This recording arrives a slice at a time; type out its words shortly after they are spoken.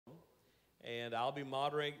And I'll be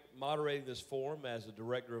moderating this forum as the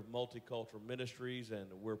director of Multicultural Ministries, and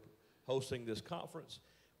we're hosting this conference.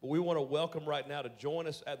 But we want to welcome right now to join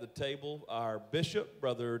us at the table our bishop,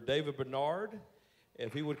 Brother David Bernard,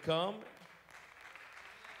 if he would come.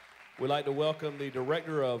 We'd like to welcome the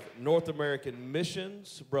director of North American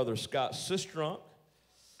Missions, Brother Scott Sistrunk,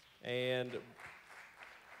 and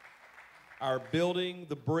our Building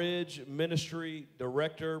the Bridge Ministry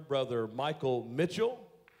Director, Brother Michael Mitchell.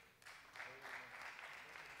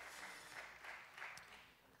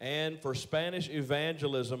 And for Spanish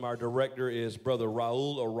Evangelism, our director is Brother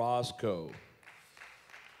Raul Orozco.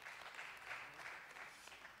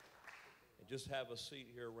 And just have a seat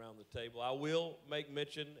here around the table. I will make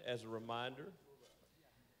mention as a reminder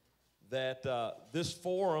that this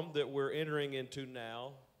forum that we're entering into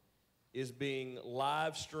now is being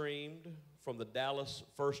live streamed from the Dallas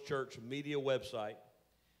First Church media website.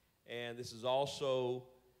 And this is also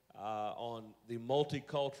on the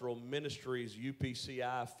Multicultural Ministries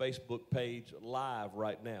UPCI Facebook page live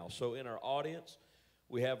right now. So in our audience,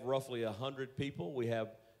 we have roughly 100 people. We have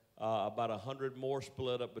about 100 more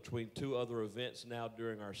split up between two other events now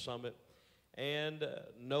during our summit. And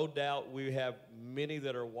no doubt we have many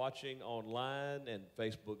that are watching online and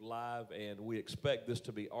Facebook Live, and we expect this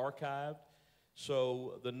to be archived.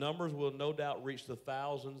 So the numbers will no doubt reach the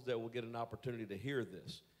thousands that will get an opportunity to hear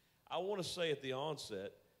this. I want to say at the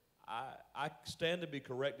onset, I stand to be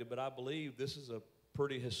corrected, but I believe this is a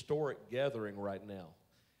pretty historic gathering right now.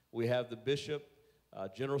 We have the bishop,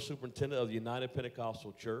 general superintendent of the United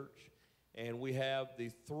Pentecostal Church, and we have the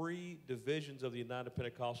three divisions of the United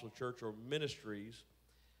Pentecostal Church, or ministries,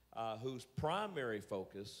 whose primary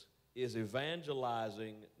focus is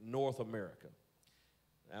evangelizing North America.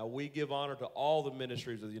 Now, we give honor to all the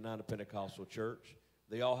ministries of the United Pentecostal Church.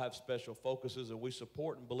 They all have special focuses, and we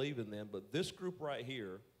support and believe in them. But this group right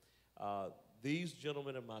here, these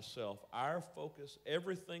gentlemen and myself, our focus,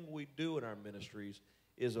 everything we do in our ministries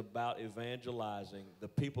is about evangelizing the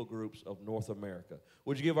people groups of North America.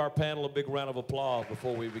 Would you give our panel a big round of applause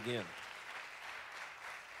before we begin?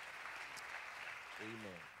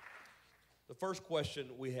 Amen. The first question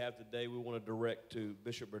we have today we want to direct to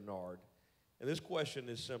Bishop Bernard. And this question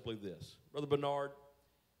is simply this. Brother Bernard,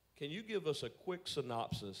 can you give us a quick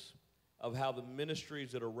synopsis of how the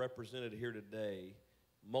ministries that are represented here today,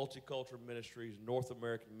 Multicultural Ministries, North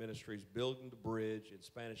American Ministries, Building the Bridge, and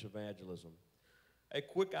Spanish Evangelism, a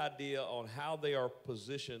quick idea on how they are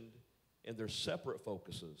positioned in their separate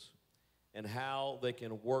focuses and how they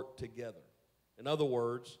can work together? In other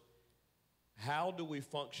words, how do we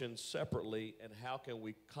function separately and how can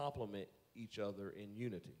we complement each other in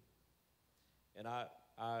unity? And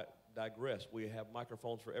I digress. We have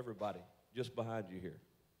microphones for everybody just behind you here.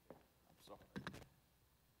 I'm sorry.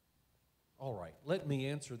 All right, let me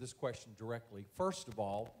answer this question directly. First of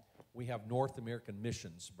all, we have North American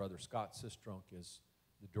Missions. Brother Scott Sistrunk is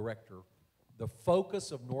the director. The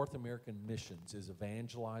focus of North American Missions is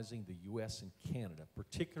evangelizing the U.S. and Canada,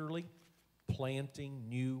 particularly planting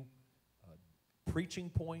new preaching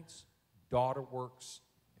points, daughter works,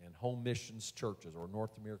 and home missions churches, or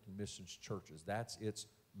North American missions churches. That's its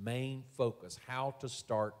main focus, how to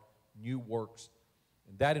start new works.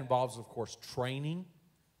 And that involves, of course, training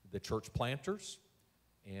the church planters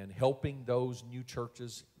and helping those new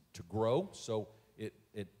churches to grow. So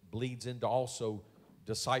it bleeds into also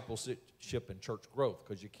discipleship and church growth,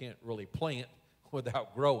 because you can't really plant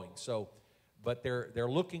without growing. So, but they're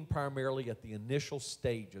looking primarily at the initial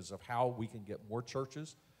stages of how we can get more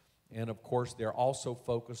churches. And of course, they're also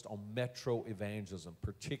focused on metro evangelism,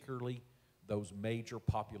 particularly those major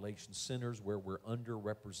population centers where we're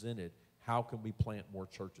underrepresented. How can we plant more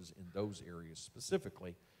churches in those areas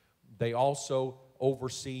specifically? They also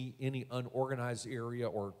oversee any unorganized area,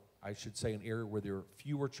 or I should say an area where there are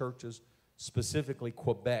fewer churches, specifically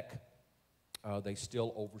Quebec. They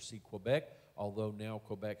still oversee Quebec, although now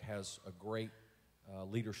Quebec has a great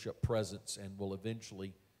leadership presence and will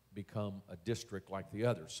eventually become a district like the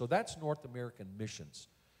others. So that's North American Missions.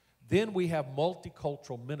 Then we have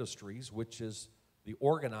Multicultural Ministries, which is the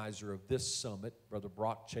organizer of this summit. Brother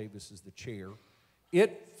Brocc Chavis is the chair.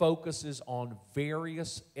 It focuses on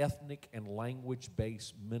various ethnic and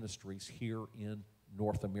language-based ministries here in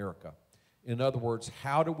North America. In other words,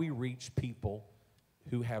 how do we reach people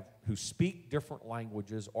who speak different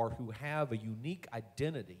languages or who have a unique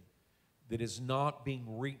identity that is not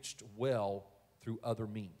being reached well through other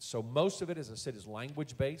means? So most of it, as I said, is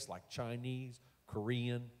language-based, like Chinese,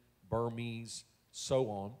 Korean, Burmese, so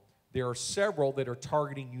on. There are several that are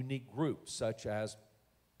targeting unique groups, such as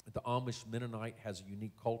the Amish Mennonite has a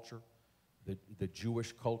unique culture. The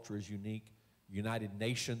Jewish culture is unique. United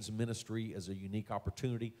Nations ministry is a unique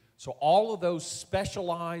opportunity. So all of those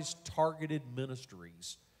specialized, targeted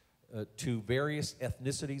ministries to various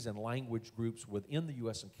ethnicities and language groups within the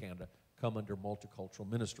U.S. and Canada come under multicultural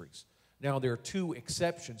ministries. Now, there are two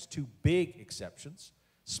exceptions, two big exceptions.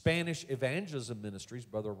 Spanish Evangelism Ministries,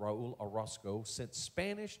 Brother Raul Orozco, since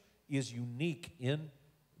Spanish is unique in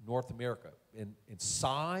North America in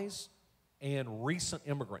size and recent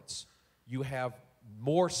immigrants. You have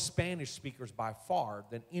more Spanish speakers by far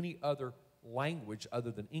than any other language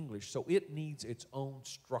other than English, so it needs its own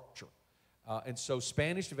structure. And so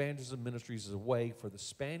Spanish Evangelism Ministries is a way for the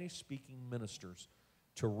Spanish-speaking ministers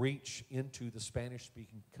to reach into the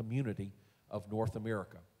Spanish-speaking community of North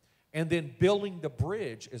America. And then Building the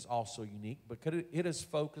Bridge is also unique because it is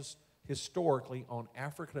focused historically on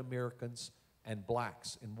African Americans and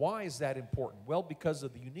blacks. And why is that important? Well, because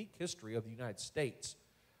of the unique history of the United States.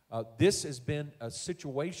 This has been a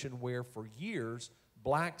situation where for years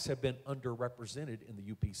blacks have been underrepresented in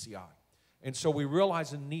the UPCI. And so we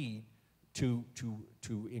realize a need to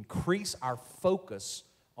increase our focus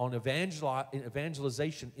on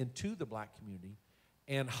evangelization into the black community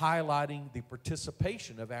and highlighting the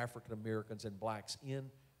participation of African Americans and blacks in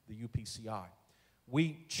the UPCI.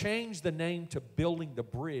 We changed the name to Building the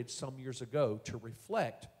Bridge some years ago to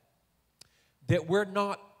reflect that we're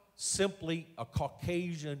not simply a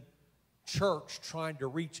Caucasian church trying to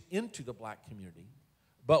reach into the black community,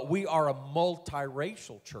 but we are a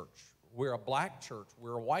multiracial church. We're a black church,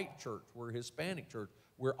 we're a white church, we're a Hispanic church,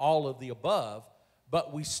 we're all of the above,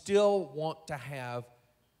 but we still want to have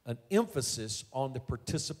an emphasis on the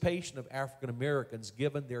participation of African Americans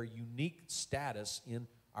given their unique status in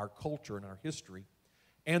our culture and our history.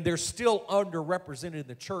 And they're still underrepresented in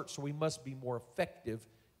the church, so we must be more effective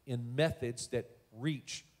in methods that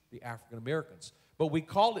reach the African Americans. But we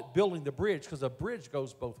call it Building the Bridge because a bridge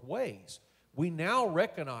goes both ways. We now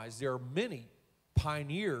recognize there are many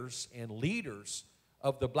pioneers and leaders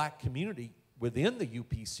of the black community within the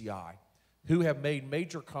UPCI who have made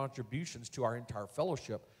major contributions to our entire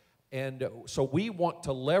fellowship. And so we want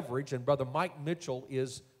to leverage, and Brother Mike Mitchell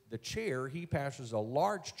is the chair. He pastors a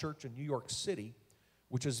large church in New York City,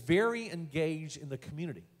 which is very engaged in the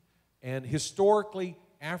community. And historically,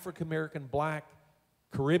 African American, black,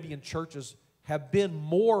 Caribbean churches have been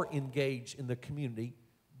more engaged in the community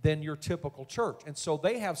than your typical church. And so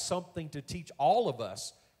they have something to teach all of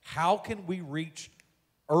us. How can we reach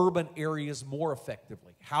urban areas more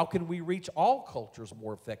effectively? How can we reach all cultures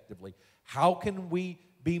more effectively? How can we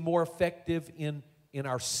be more effective in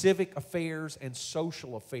our civic affairs and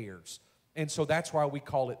social affairs? And so that's why we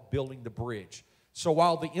call it Building the Bridge. So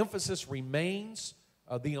while the emphasis remains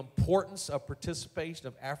the importance of participation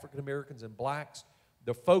of African Americans and blacks,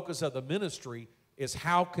 the focus of the ministry is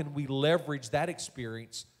how can we leverage that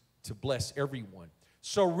experience to bless everyone.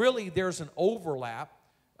 So really there's an overlap.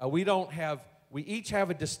 We each have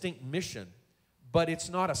a distinct mission, but it's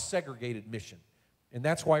not a segregated mission. And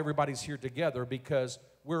that's why everybody's here together, because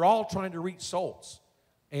we're all trying to reach souls.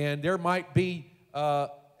 And there might be an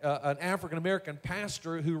African American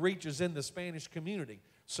pastor who reaches in the Spanish community.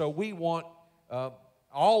 So we want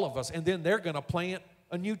all of us, and then they're going to plant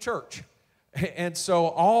a new church. And so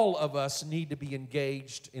all of us need to be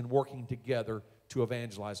engaged in working together to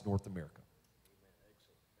evangelize North America.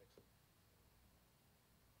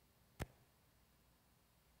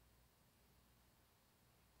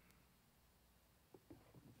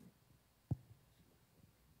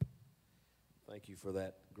 Thank you for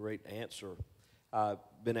that great answer. I've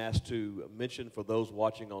been asked to mention for those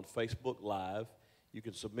watching on Facebook Live, you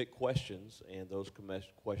can submit questions, and those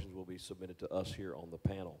questions will be submitted to us here on the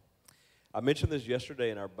panel. I mentioned this yesterday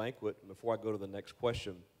in our banquet, and before I go to the next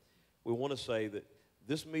question, we want to say that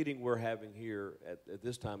this meeting we're having here at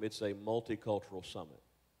this time, it's a multicultural summit.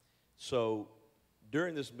 So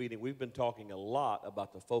during this meeting, we've been talking a lot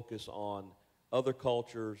about the focus on other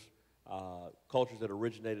cultures, cultures that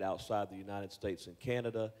originated outside the United States and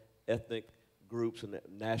Canada, ethnic groups and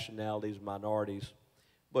nationalities, minorities.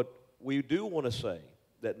 But we do want to say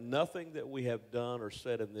that nothing that we have done or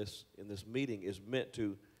said in this meeting is meant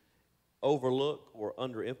to overlook or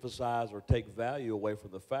underemphasize or take value away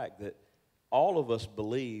from the fact that all of us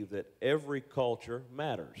believe that every culture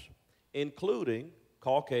matters, including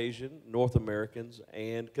Caucasian, North Americans,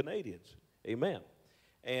 and Canadians. Amen.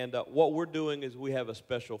 And what we're doing is we have a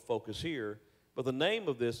special focus here, but the name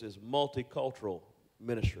of this is Multicultural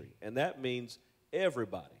Ministry, and that means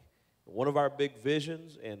everybody. One of our big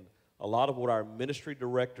visions and a lot of what our ministry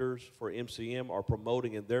directors for MCM are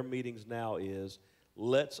promoting in their meetings now is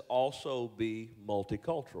let's also be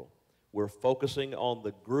multicultural. We're focusing on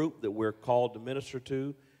the group that we're called to minister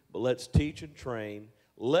to, but let's teach and train.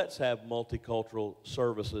 Let's have multicultural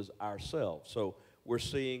services ourselves. So we're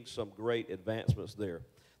seeing some great advancements there.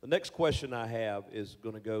 The next question I have is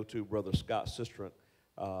going to go to Brother Scott Sistrunk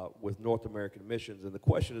with North American Missions. And the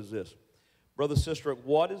question is this: Brother Sistrunk,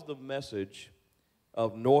 what is the message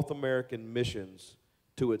of North American Missions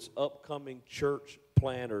to its upcoming church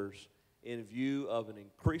planners in view of an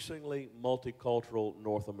increasingly multicultural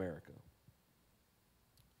North America?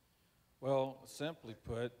 Well, simply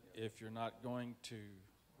put, if you're not going to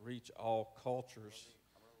reach all cultures,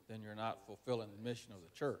 then you're not fulfilling the mission of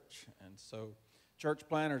the church. And so church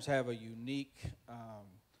planners have a unique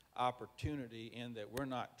opportunity in that we're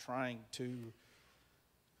not trying to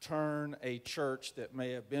turn a church that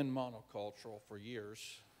may have been monocultural for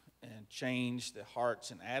years and change the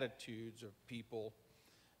hearts and attitudes of people.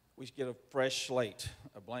 We get a fresh slate,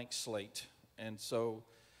 a blank slate. And so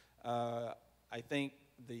I think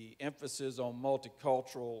the emphasis on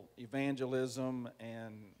multicultural evangelism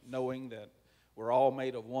and knowing that we're all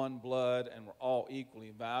made of one blood and we're all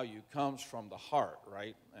equally valued comes from the heart,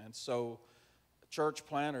 right? And so church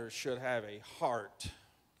planners should have a heart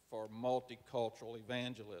for multicultural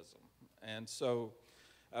evangelism. And so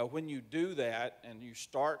when you do that and you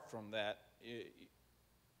start from that,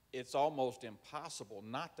 it's almost impossible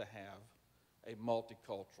not to have a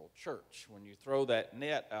multicultural church. When you throw that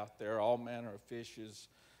net out there, all manner of fishes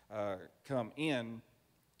come in.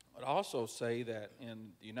 I'd also say that in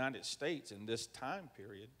the United States, in this time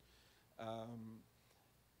period,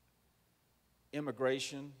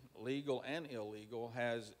 immigration, legal and illegal,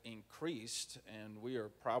 has increased, and we are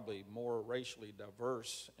probably more racially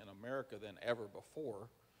diverse in America than ever before.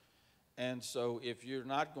 And so if you're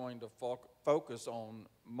not going to focus on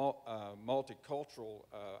multicultural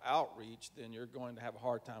outreach, then you're going to have a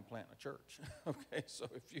hard time planting a church. Okay, so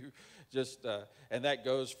if you just, and that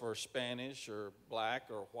goes for Spanish or black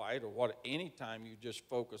or white or what, anytime you just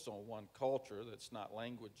focus on one culture that's not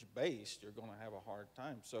language-based, you're going to have a hard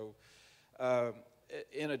time. So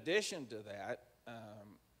in addition to that,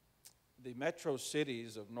 the metro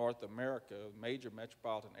cities of North America, major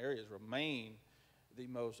metropolitan areas, remain the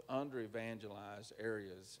most under-evangelized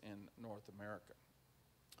areas in North America.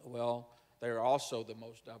 Well, they're also the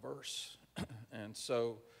most diverse. And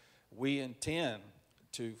so we intend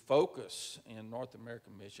to focus in North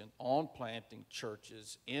American Mission on planting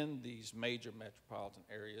churches in these major metropolitan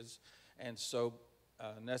areas. And so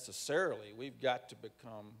necessarily we've got to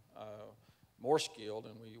become more skilled,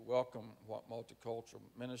 and we welcome what Multicultural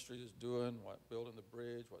Ministries is doing, what Building the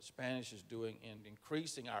Bridge, what Spanish is doing in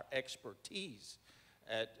increasing our expertise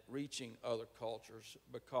at reaching other cultures,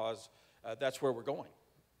 because that's where we're going.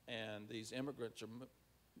 And these immigrants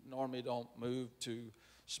normally don't move to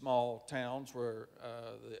small towns where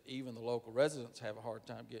even the local residents have a hard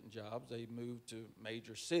time getting jobs. They move to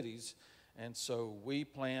major cities, and so we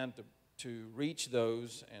plan to reach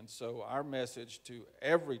those. And so our message to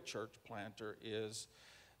every church planter is,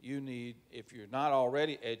 you need, if you're not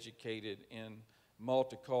already educated in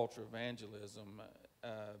multicultural evangelism,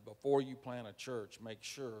 before you plant a church, make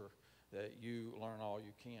sure that you learn all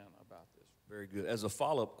you can about this. Very good. As a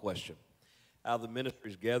follow-up question, out of the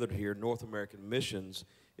ministries gathered here, North American Missions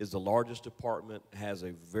is the largest department, has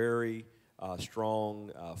a very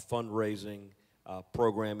strong fundraising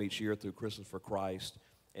program each year through Christians for Christ,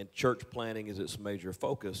 and church planting is its major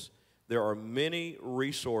focus. There are many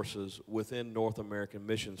resources within North American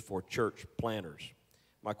Missions for church planners.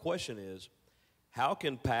 My question is, how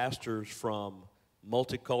can pastors from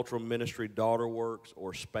Multicultural Ministry Daughter Works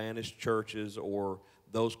or Spanish churches or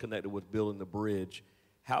those connected with Building the Bridge,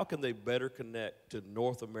 how can they better connect to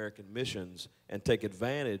North American Missions and take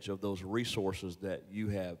advantage of those resources that you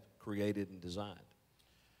have created and designed?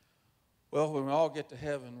 Well, when we all get to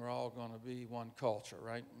heaven, we're all going to be one culture,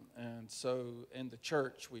 right? And so in the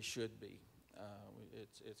church, we should be.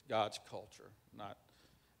 It's God's culture, not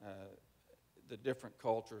the different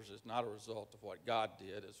cultures is not a result of what God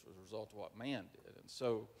did, it's a result of what man did. And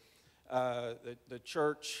so the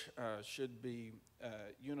church should be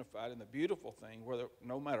unified. And the beautiful thing,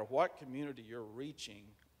 no matter what community you're reaching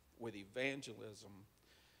with evangelism,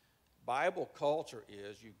 Bible culture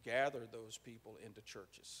is you gather those people into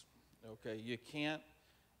churches. Okay, you can't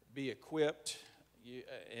be equipped,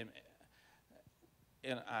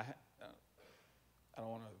 and I don't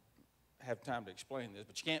want to have time to explain this,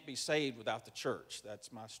 but you can't be saved without the church.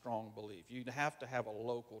 That's my strong belief. You have to have a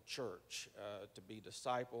local church to be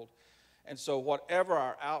discipled. And so whatever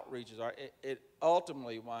our outreaches are, it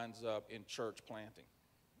ultimately winds up in church planting.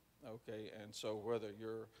 Okay, and so whether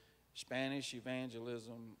you're Spanish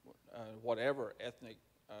evangelism, whatever ethnic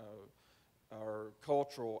or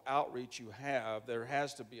cultural outreach you have, there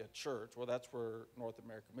has to be a church. Well, that's where North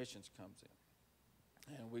American Missions comes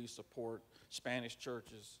in. And we support Spanish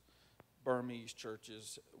churches, Burmese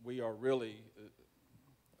churches. We are really...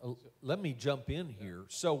 Let me jump in here.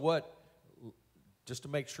 So just to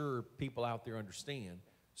make sure people out there understand,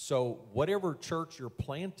 so whatever church you're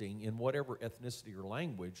planting in whatever ethnicity or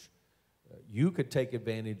language, you could take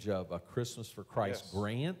advantage of a Christmas for Christ Yes.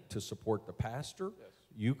 grant to support the pastor. Yes.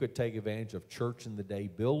 You could take advantage of Church in the Day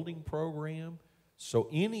building program. So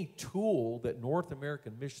any tool that North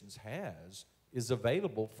American Missions has is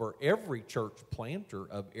available for every church planter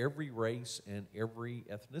of every race and every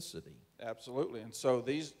ethnicity. Absolutely. And so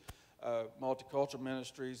these multicultural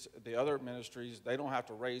ministries, the other ministries, they don't have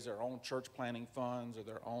to raise their own church planting funds or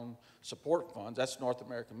their own support funds. That's North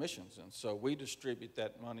American Missions. And so we distribute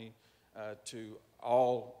that money to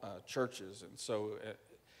all churches. And so,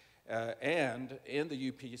 and in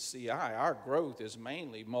the UPCI, our growth is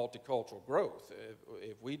mainly multicultural growth.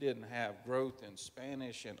 If we didn't have growth in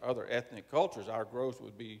Spanish and other ethnic cultures, our growth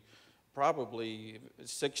would be probably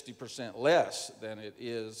 60% less than it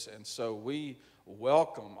is. And so we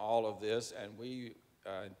welcome all of this, and we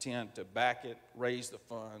intend to back it, raise the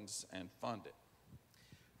funds, and fund it.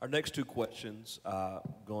 Our next two questions,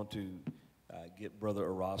 going to get Brother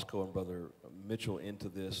Orozco and Brother Mitchell into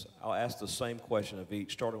this. I'll ask the same question of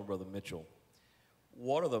each, starting with Brother Mitchell.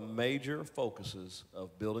 What are the major focuses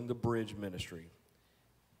of building the bridge ministry,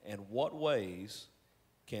 and what ways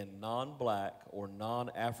can non-black or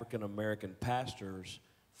non-African American pastors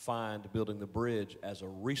find building the bridge as a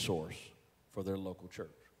resource for their local church?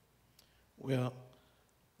 Well,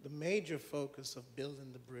 the major focus of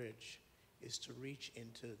building the bridge is to reach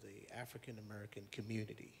into the African American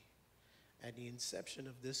community. At the inception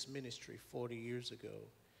of this ministry 40 years ago,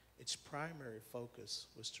 its primary focus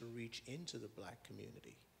was to reach into the black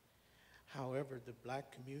community. However, the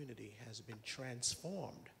black community has been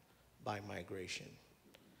transformed by migration.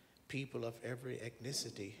 People of every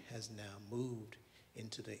ethnicity has now moved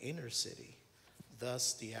into the inner city.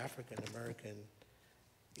 Thus, the African American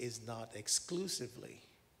is not exclusively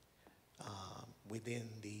within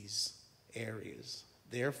these areas.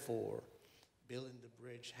 Therefore, building the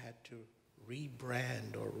bridge had to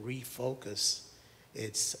rebrand or refocus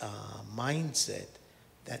its mindset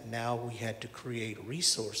that now we had to create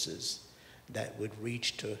resources that would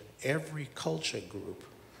reach to every culture group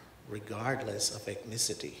regardless of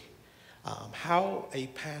ethnicity. How a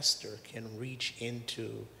pastor can reach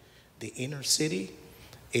into the inner city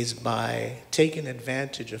is by taking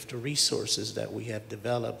advantage of the resources that we have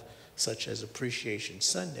developed, such as Appreciation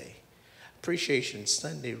Sunday. Appreciation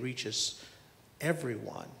Sunday reaches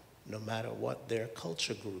everyone, no matter what their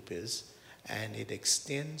culture group is, and it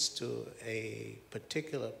extends to a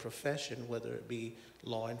particular profession, whether it be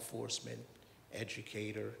law enforcement,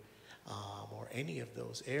 educator, or any of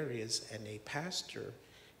those areas, and a pastor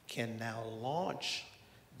can now launch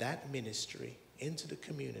that ministry into the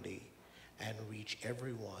community and reach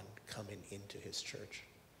everyone coming into his church.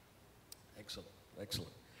 Excellent,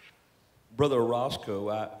 excellent. Brother Orozco,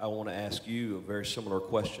 I want to ask you a very similar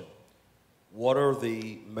question. What are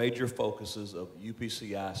the major focuses of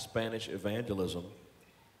UPCI Spanish evangelism,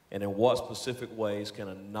 and in what specific ways can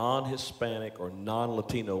a non-Hispanic or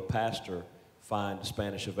non-Latino pastor find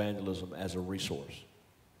Spanish evangelism as a resource?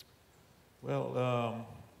 Well,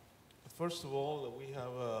 first of all, we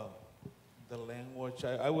have the language.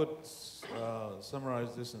 I would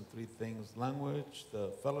summarize this in three things: language, the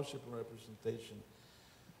fellowship and representation.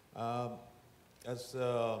 As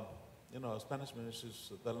you know, Spanish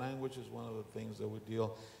ministries, the language is one of the things that we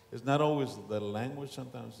deal. It's not always the language.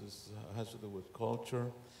 Sometimes it has to do with culture.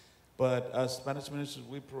 But as Spanish ministers,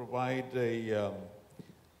 we provide a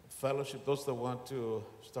fellowship. Those that want to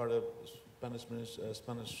start a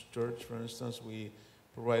Spanish church, for instance, we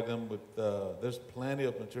provide them with, there's plenty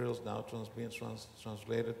of materials now being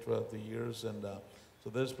translated throughout the years, and so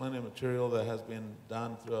there's plenty of material that has been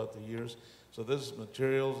done throughout the years. So there's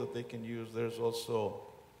materials that they can use. There's also,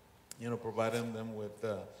 you know, providing them with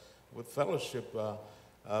fellowship.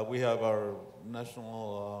 We have our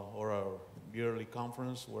national or our yearly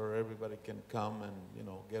conference where everybody can come and, you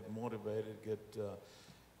know, get motivated, get,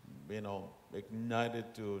 you know,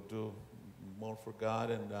 ignited to do more for God.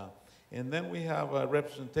 And then we have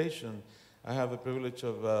representation. I have the privilege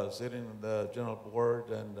of sitting in the general board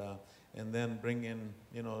and then bringing,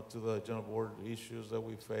 you know, to the general board issues that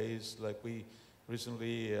we face. Like we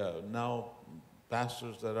recently, now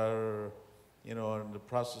pastors that are, you know, in the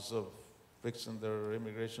process of fixing their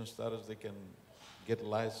immigration status, they can get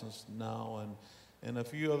licensed now, and a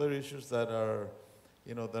few other issues that are,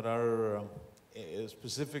 you know, that are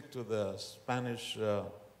specific to the Spanish,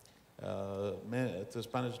 the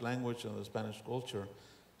Spanish language and the Spanish culture.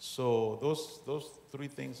 So those three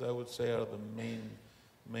things I would say are the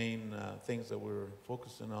main things that we're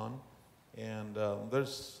focusing on. And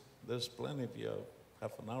there's plenty. If you have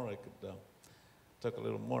half an hour, I could talk a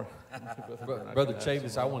little more. Brother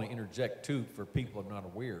Chavis, I want to interject too for people who are not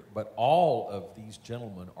aware, but all of these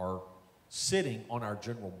gentlemen are sitting on our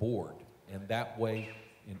general board, and that way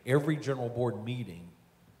in every general board meeting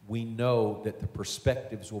we know that the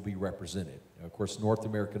perspectives will be represented. Now, of course, North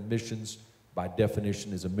American Missions by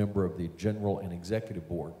definition is a member of the general and executive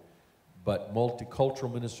board, but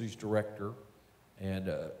Multicultural Ministries director,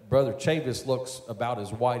 and Brother Chavis looks about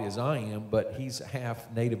as white as I am, but he's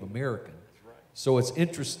half Native American. So it's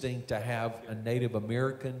interesting to have a Native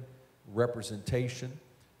American representation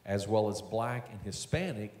as well as black and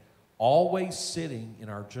Hispanic always sitting in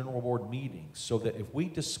our general board meetings, so that if we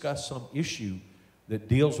discuss some issue that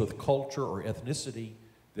deals with culture or ethnicity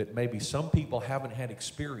that maybe some people haven't had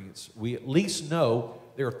experience, we at least know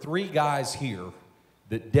there are three guys here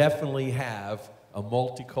that definitely have a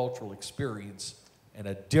multicultural experience and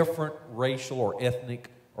a different racial or ethnic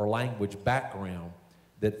or language background,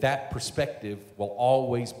 that perspective will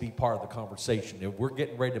always be part of the conversation. If we're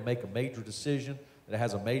getting ready to make a major decision that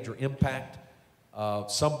has a major impact,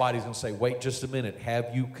 somebody's going to say, wait just a minute,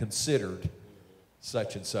 have you considered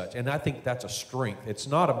such and such? And I think that's a strength. It's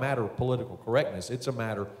not a matter of political correctness. It's a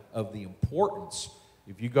matter of the importance.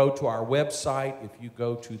 If you go to our website, if you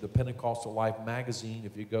go to the Pentecostal Life magazine,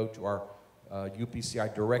 if you go to our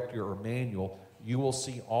UPCI directory or manual, you will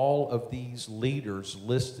see all of these leaders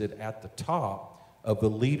listed at the top of the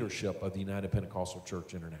leadership of the United Pentecostal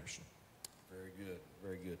Church International. Very good,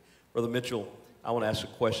 very good. Brother Mitchell, I want to ask a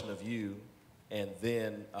question of you, and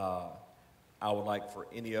then I would like for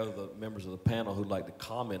any other members of the panel who'd like to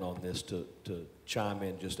comment on this to chime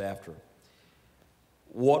in just after.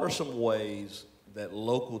 What are some ways that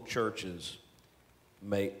local churches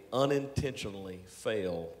may unintentionally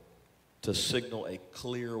fail to signal a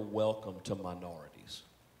clear welcome to minorities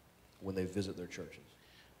when they visit their churches?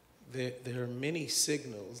 There are many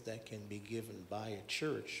signals that can be given by a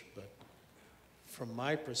church, but from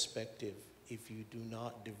my perspective, if you do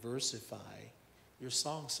not diversify your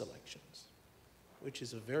song selections, which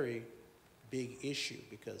is a very big issue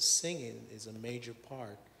because singing is a major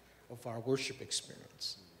part of our worship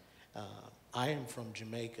experience. I am from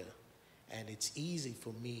Jamaica, and it's easy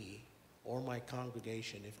for me or my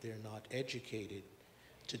congregation, if they're not educated,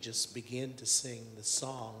 to just begin to sing the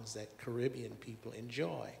songs that Caribbean people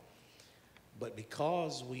enjoy. But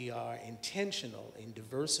because we are intentional in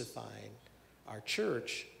diversifying our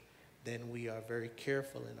church, then we are very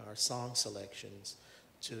careful in our song selections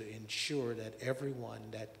to ensure that everyone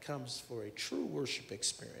that comes for a true worship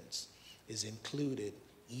experience is included,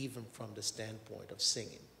 even from the standpoint of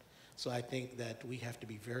singing. So I think that we have to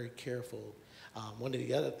be very careful. One of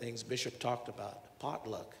the other things Bishop talked about,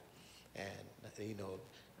 potluck, and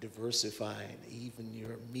diversifying even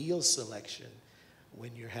your meal selection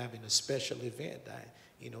when you're having a special event.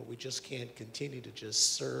 We just can't continue to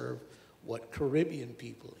just serve what Caribbean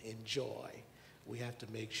people enjoy. We have to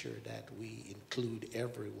make sure that we include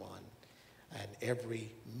everyone and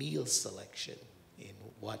every meal selection in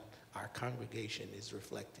what our congregation is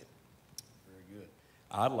reflecting. Very good.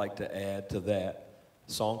 I'd like to add to that,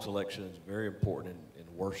 song selection is very important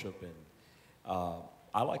in worship, and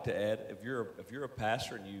I'd like to add, if you're a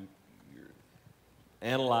pastor and you're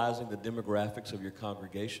analyzing the demographics of your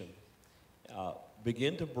congregation,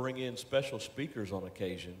 begin to bring in special speakers on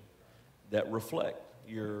occasion that reflect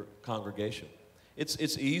your congregation.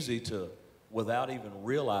 It's easy to, without even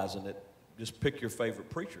realizing it, just pick your favorite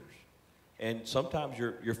preachers. And sometimes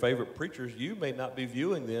your favorite preachers, you may not be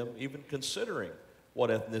viewing them, even considering what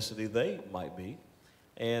ethnicity they might be.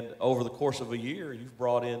 And over the course of a year, you've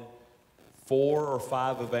brought in 4 or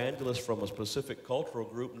 5 evangelists from a specific cultural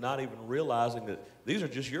group, not even realizing that these are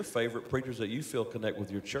just your favorite preachers that you feel connect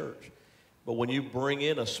with your church. But when you bring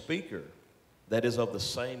in a speaker that is of the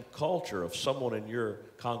same culture of someone in your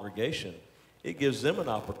congregation, it gives them an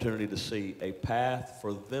opportunity to see a path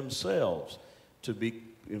for themselves to be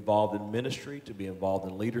involved in ministry, to be involved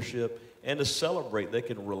in leadership, and to celebrate. They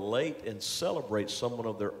can relate and celebrate someone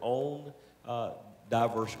of their own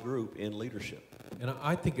diverse group in leadership. And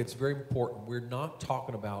I think it's very important. We're not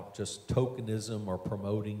talking about just tokenism or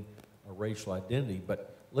promoting a racial identity,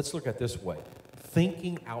 but let's look at it this way.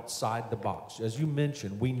 Thinking outside the box. As you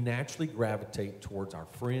mentioned, we naturally gravitate towards our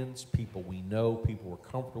friends, people we know, people we're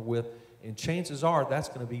comfortable with, and chances are that's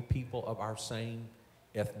going to be people of our same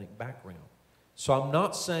ethnic background. So I'm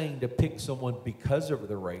not saying to pick someone because of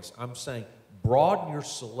their race. I'm saying broaden your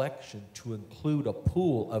selection to include a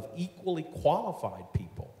pool of equally qualified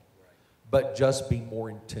people, but just be more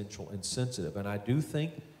intentional and sensitive. And I do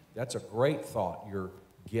think that's a great thought. Your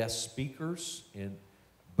guest speakers,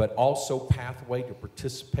 but also pathway to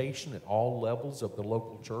participation at all levels of the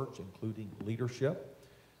local church, including leadership.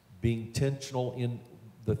 Being intentional in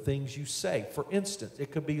the things you say. For instance,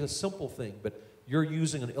 it could be a simple thing, but you're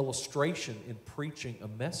using an illustration in preaching a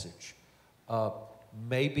message.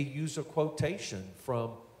 Maybe use a quotation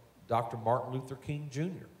from Dr. Martin Luther King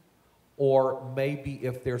Jr. Or maybe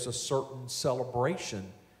if there's a certain celebration,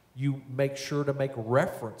 you make sure to make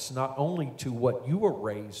reference not only to what you were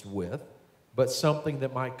raised with, but something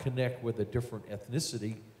that might connect with a different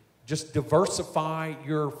ethnicity. Just diversify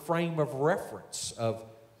your frame of reference of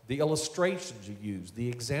the illustrations you use, the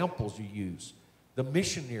examples you use, the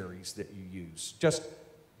missionaries that you use.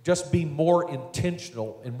 Just be more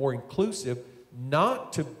intentional and more inclusive,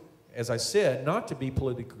 not to, as I said, not to be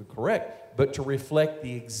politically correct, but to reflect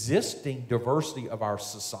the existing diversity of our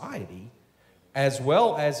society, as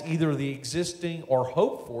well as either the existing or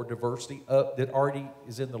hoped for diversity that already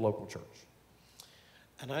is in the local church.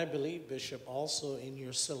 And I believe, Bishop, also in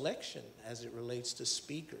your selection as it relates to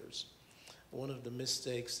speakers, one of the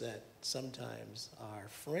mistakes that sometimes our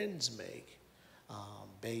friends make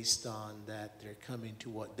based on that they're coming to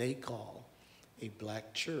what they call a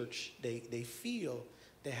black church, they feel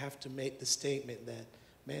they have to make the statement that,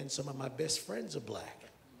 man, some of my best friends are black.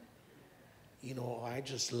 You know, I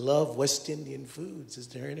just love West Indian foods. Is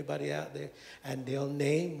there anybody out there? And they'll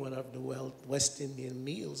name one of the West Indian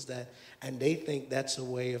meals and they think that's a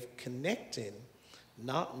way of connecting,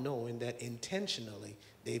 not knowing that intentionally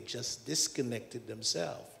they've just disconnected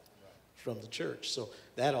themselves from the church. So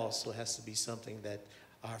that also has to be something that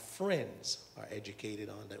our friends are educated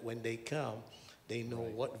on, that when they come, they know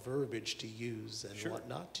what verbiage to use and what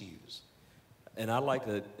not to use. And I like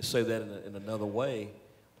to say that in another way.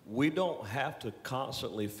 We don't have to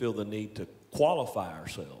constantly feel the need to qualify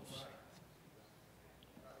ourselves.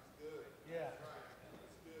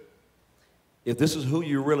 If this is who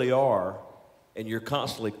you really are, and you're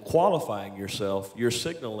constantly qualifying yourself, you're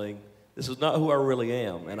signaling, this is not who I really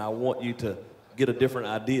am, and I want you to get a different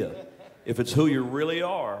idea. If it's who you really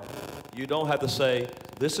are, you don't have to say,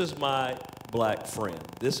 this is my black friend,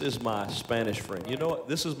 this is my Spanish friend. You know what?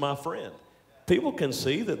 This is my friend. People can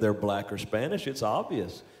see that they're black or Spanish. It's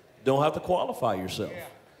obvious. Don't have to qualify yourself.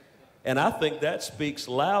 And I think that speaks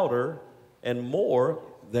louder and more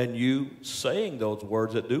than you saying those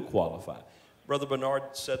words that do qualify. Brother Bernard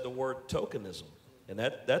said the word tokenism, and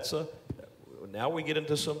now we get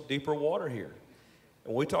into some deeper water here.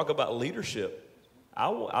 And when we talk about leadership,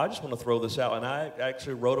 I just want to throw this out, and I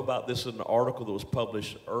actually wrote about this in an article that was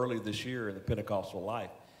published early this year in the Pentecostal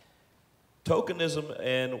Life. Tokenism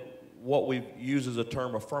and what we use as a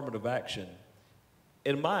term affirmative action,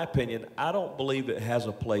 in my opinion, I don't believe it has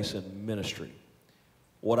a place in ministry.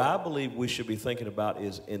 What I believe we should be thinking about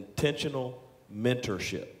is intentional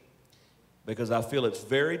mentorship, because I feel it's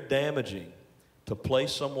very damaging to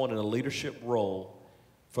place someone in a leadership role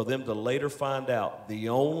for them to later find out the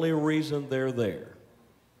only reason they're there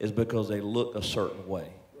is because they look a certain way.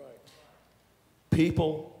 Right.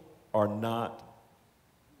 People are not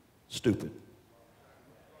stupid.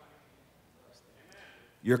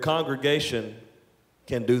 Your congregation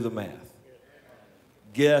can do the math.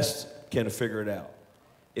 Guests can figure it out.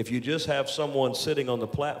 If you just have someone sitting on the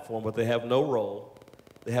platform but they have no role,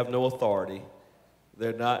 they have no authority,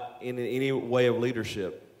 they're not in any way of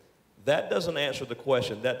leadership, that doesn't answer the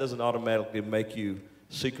question. That doesn't automatically make you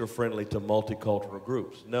seeker-friendly to multicultural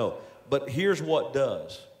groups. No. But here's what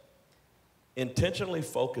does. Intentionally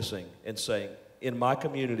focusing and saying, in my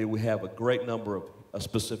community we have a great number of a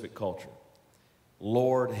specific culture.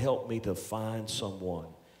 Lord, help me to find someone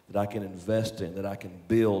that I can invest in, that I can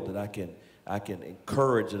build, that I can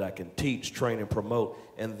encourage, that I can teach, train, and promote.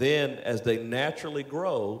 And then as they naturally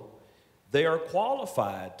grow, they are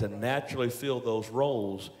qualified to naturally fill those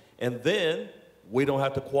roles. And then we don't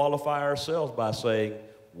have to qualify ourselves by saying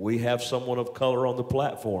we have someone of color on the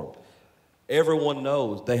platform. Everyone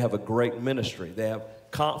knows they have a great ministry. They have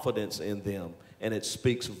confidence in them, and it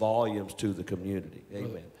speaks volumes to the community.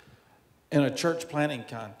 Amen. In a church planning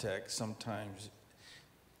context, sometimes,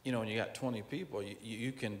 you know, when you got 20 people,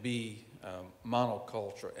 you can be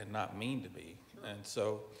monoculture and not mean to be. And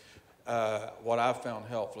so what I've found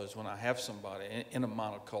helpful is when I have somebody in a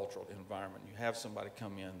monocultural environment, you have somebody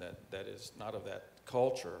come in that is not of that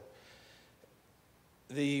culture,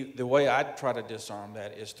 the way I try to disarm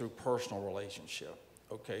that is through personal relationship.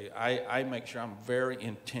 Okay, I make sure I'm very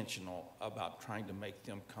intentional about trying to make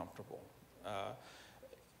them comfortable.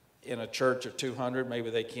 in a church of 200, maybe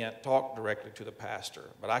they can't talk directly to the pastor,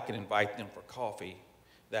 but I can invite them for coffee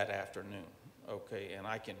that afternoon, okay? And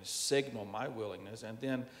I can signal my willingness, and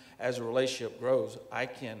then as a relationship grows, I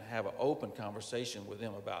can have an open conversation with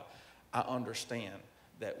them about, I understand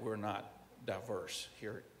that we're not diverse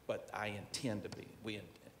here, but I intend to be.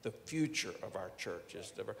 The future of our church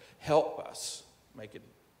is diverse. Help us make it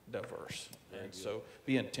diverse. And so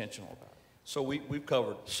be intentional about it. So we've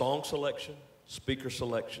covered song selection, speaker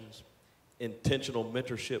selections, intentional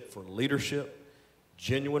mentorship for leadership,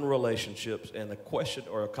 genuine relationships, and a question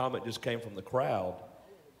or a comment just came from the crowd.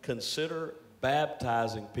 Consider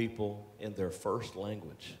baptizing people in their first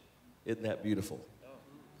language. Isn't that beautiful?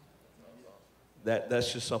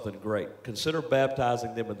 That's just something great. Consider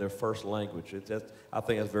baptizing them in their first language. I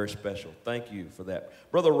think that's very special. Thank you for that.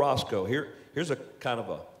 Brother Orozco, here's a kind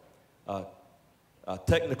of a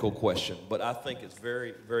technical question, but I think it's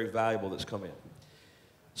very, very valuable that's come in.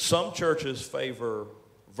 Some churches favor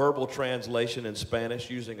verbal translation in Spanish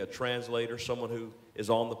using a translator, someone who is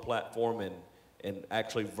on the platform and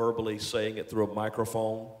actually verbally saying it through a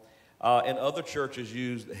microphone. And other churches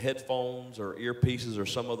use headphones or earpieces or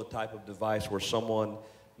some other type of device where someone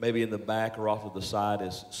maybe in the back or off to the side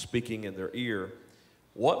is speaking in their ear.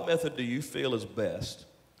 What method do you feel is best?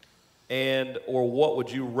 Or what would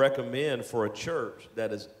you recommend for a church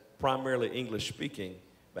that is primarily English speaking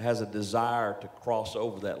but has a desire to cross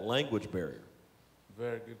over that language barrier?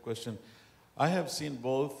 Very good question. I have seen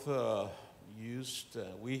both used.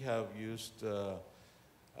 We have used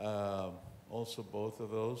also both of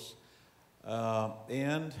those.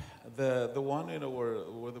 And the one,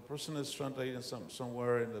 where the person is translating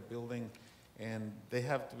somewhere in the building, and they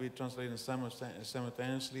have to be translating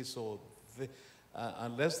simultaneously. So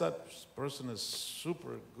unless that person is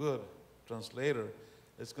super good translator,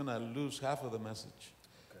 it's going to lose half of the message.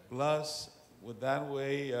 Okay. Plus, with that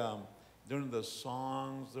way, during the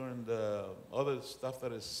songs, during the other stuff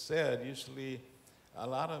that is said, usually a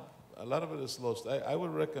lot of it is lost. I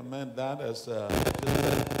would recommend that as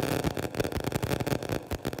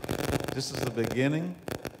this is the beginning.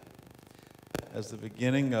 As the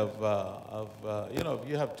beginning of if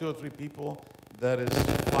you have 2 or 3 people, that is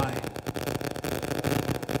fine.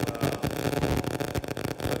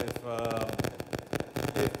 But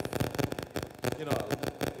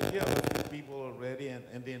if you have a few people already,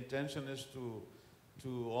 and the intention is to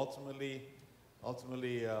ultimately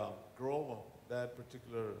grow that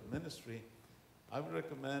particular ministry, I would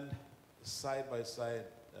recommend side-by-side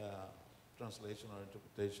translation or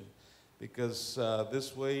interpretation, because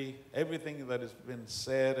this way, everything that has been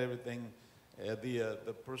said,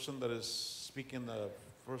 the person that is speaking the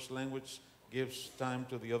first language gives time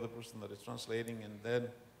to the other person that is translating, and then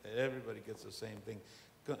everybody gets the same thing.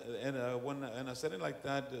 And when in a setting like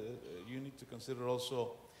that, you need to consider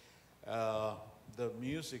also the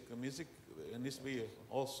music. The music needs to be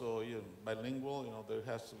also bilingual. There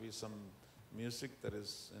has to be some music that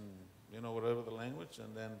is in whatever the language,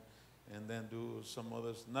 and then do some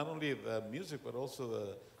others. Not only the music, but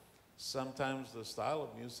also sometimes the style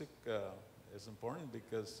of music is important,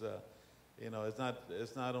 because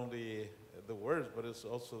it's not only the words, but it's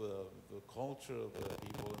also the culture of the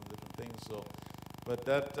people and different things. So, but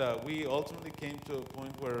that we ultimately came to a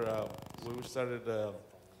point where we started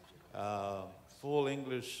full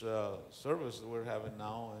English service that we're having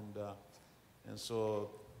now, and so.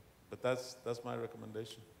 But that's my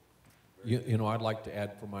recommendation. I'd like to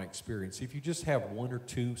add from my experience, if you just have 1 or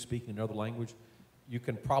 2 speaking another language, you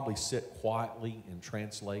can probably sit quietly and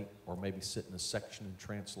translate, or maybe sit in a section and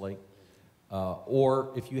translate.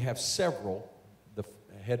 Or if you have several, the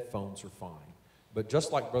headphones are fine. But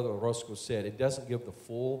just like Brother Orozco said, it doesn't give the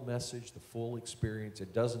full message, the full experience.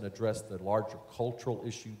 It doesn't address the larger cultural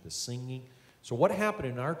issue, the singing. So what happened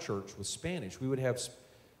in our church with Spanish, we would have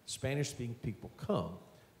Spanish-speaking people come.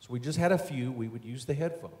 So we just had a few. We would use the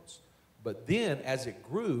headphones. But then, as it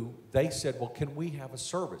grew, they said, well, can we have a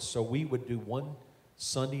service? So we would do one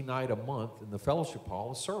Sunday night a month in the fellowship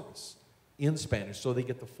hall, a service in Spanish, so they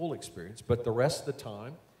get the full experience. But the rest of the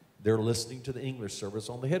time, they're listening to the English service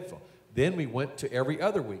on the headphone. Then we went to every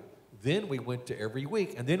other week. Then we went to every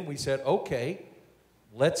week. And then we said, okay,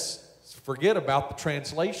 let's forget about the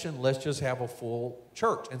translation. Let's just have a full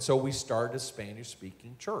church. And so we started a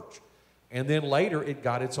Spanish-speaking church. And then later, it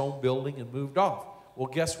got its own building and moved off. Well,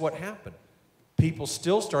 guess what happened? People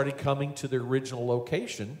still started coming to their original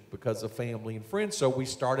location because of family and friends. So we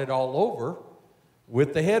started all over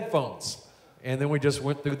with the headphones. And then we just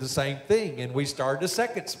went through the same thing. And we started a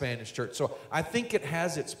second Spanish church. So I think it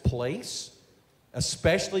has its place,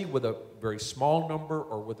 especially with a very small number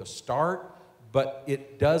or with a start. but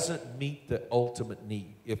it doesn't meet the ultimate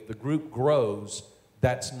need. If the group grows,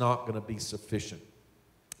 that's not going to be sufficient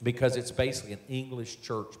because it's basically an English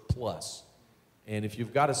church plus. And if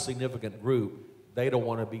you've got a significant group, they don't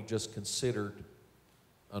want to be just considered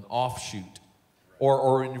an offshoot.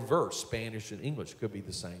 Or in reverse, Spanish and English could be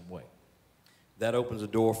the same way. That opens the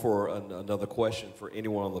door for another question for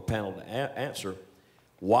anyone on the panel to answer.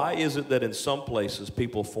 Why is it that in some places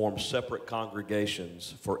people form separate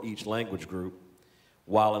congregations for each language group,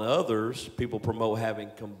 while in others people promote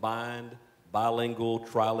having combined bilingual,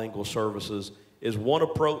 trilingual services? Is one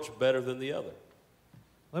approach better than the other?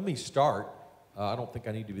 Let me start. I don't think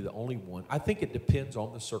I need to be the only one. I think it depends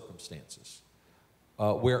on the circumstances.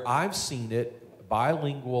 Where I've seen it,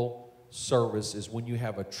 bilingual service is when you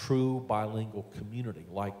have a true bilingual community,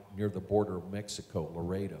 like near the border of Mexico,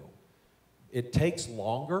 Laredo. It takes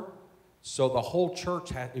longer, so the whole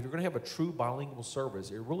church if you're going to have a true bilingual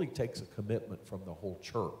service, it really takes a commitment from the whole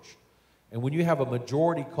church. And when you have a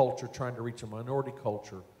majority culture trying to reach a minority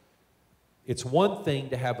culture, it's one thing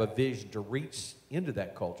to have a vision to reach into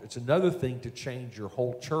that culture. It's another thing to change your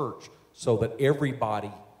whole church so that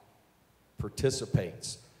everybody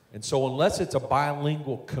participates. And so unless it's a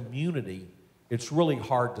bilingual community, it's really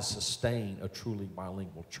hard to sustain a truly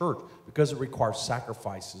bilingual church because it requires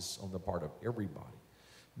sacrifices on the part of everybody.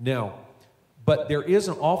 Now, but there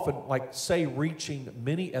isn't often, like, say, reaching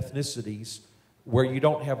many ethnicities where you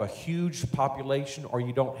don't have a huge population or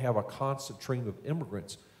you don't have a constant stream of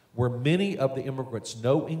immigrants, where many of the immigrants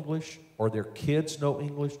know English or their kids know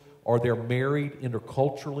English or they're married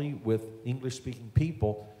interculturally with English-speaking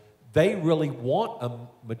people. They really want a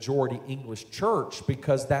majority English church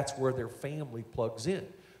because that's where their family plugs in.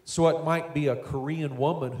 So it might be a Korean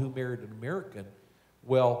woman who married an American.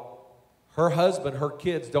 Well, her husband, her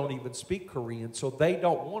kids don't even speak Korean, so they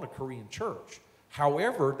don't want a Korean church.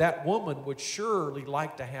 However, that woman would surely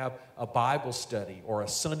like to have a Bible study or a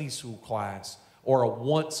Sunday school class or a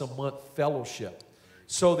once-a-month fellowship.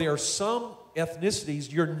 So there are some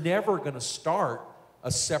ethnicities you're never going to start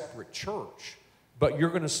a separate church, but you're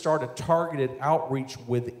going to start a targeted outreach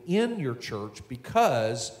within your church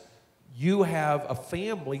because you have a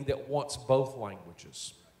family that wants both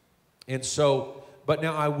languages. And so, but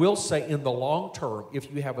now I will say in the long term,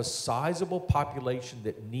 if you have a sizable population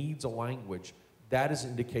that needs a language, that is an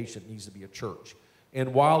indication it needs to be a church.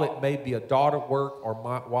 And while it may be a daughter work or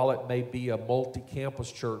while it may be a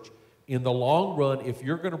multi-campus church, in the long run, if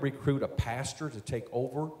you're going to recruit a pastor to take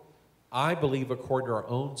over, I believe according to our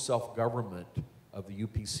own self-government of the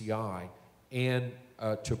UPCI and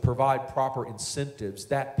to provide proper incentives,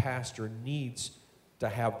 that pastor needs to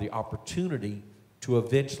have the opportunity to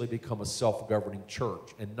eventually become a self-governing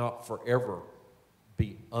church and not forever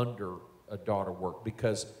be under a daughter work.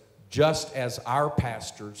 Because just as our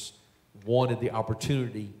pastors wanted the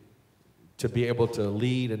opportunity to be able to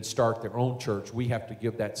lead and start their own church, we have to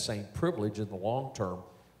give that same privilege in the long term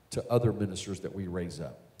to other ministers that we raise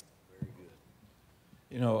up. Very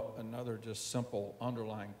good. You know, another just simple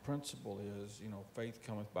underlying principle is, you know, faith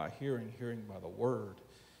cometh by hearing, hearing by the word.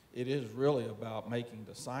 It is really about making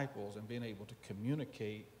disciples and being able to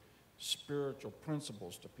communicate spiritual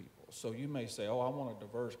principles to people. So you may say, oh, I want a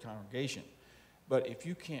diverse congregation. But if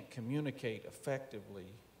you can't communicate effectively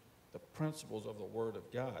the principles of the Word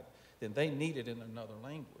of God, then they need it in another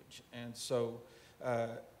language. And so,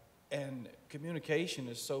 and communication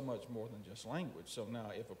is so much more than just language. So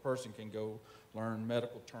now if a person can go learn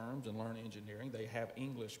medical terms and learn engineering, they have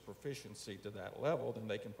English proficiency to that level, then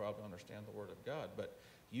they can probably understand the Word of God. But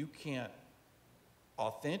you can't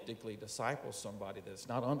authentically disciple somebody that's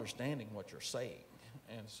not understanding what you're saying.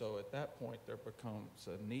 And so at that point, there becomes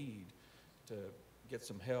a need to get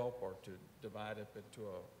some help or to divide it into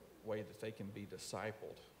a way that they can be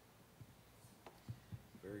discipled.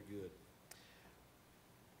 Very good.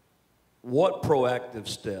 What proactive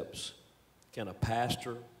steps can a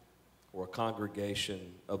pastor or a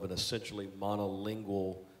congregation of an essentially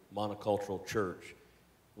monolingual, monocultural church,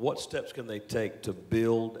 what steps can they take to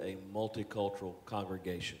build a multicultural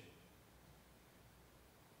congregation?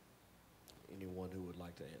 Anyone who would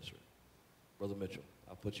like to answer? Brother Mitchell,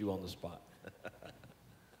 I'll put you on the spot.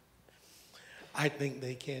 I think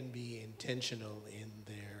they can be intentional in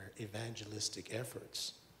their evangelistic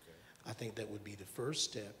efforts. Okay. I think that would be the first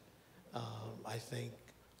step. I think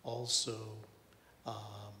also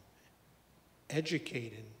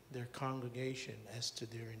educating their congregation as to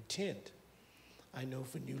their intent. I know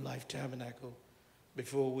for New Life Tabernacle,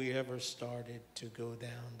 before we ever started to go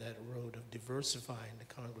down that road of diversifying the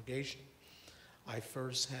congregation, I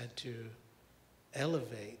first had to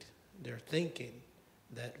elevate their thinking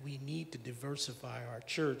that we need to diversify our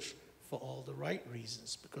church for all the right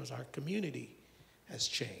reasons, because our community has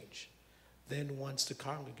changed. Then once the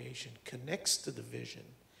congregation connects to the vision,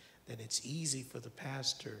 then it's easy for the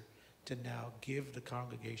pastor to now give the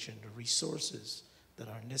congregation the resources that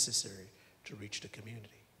are necessary to reach the community.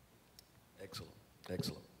 Excellent,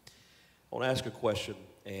 excellent. I want to ask a question,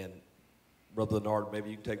 and Brother Leonard, maybe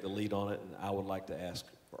you can take the lead on it, and I would like to ask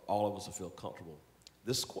for all of us to feel comfortable.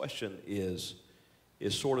 This question is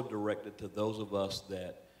sort of directed to those of us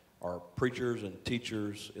that are preachers and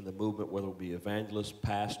teachers in the movement, whether it be evangelists,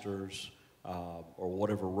 pastors, or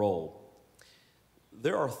whatever role.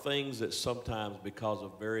 There are things that sometimes, because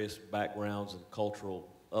of various backgrounds and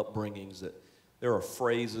cultural upbringings, that there are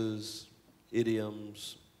phrases,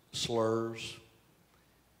 idioms, slurs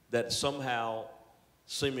that somehow,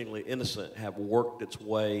 seemingly innocent, have worked its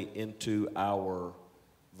way into our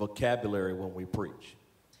vocabulary when we preach.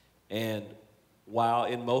 And while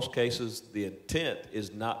in most cases the intent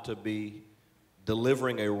is not to be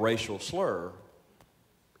delivering a racial slur,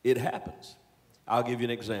 it happens. I'll give you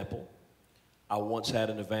an example. I once had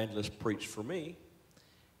an evangelist preach for me,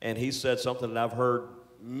 and he said something that I've heard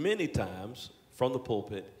many times from the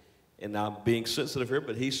pulpit, and I'm being sensitive here,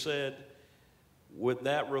 but he said, when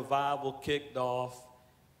that revival kicked off,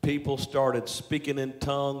 people started speaking in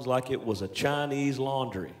tongues like it was a Chinese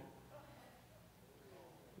laundry.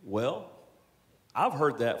 Well, I've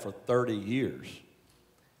heard that for 30 years.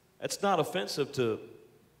 That's not offensive to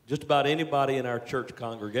just about anybody in our church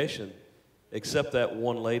congregation, except that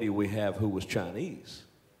one lady we have who was Chinese.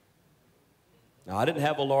 Now, I didn't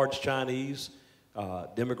have a large Chinese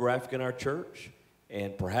demographic in our church,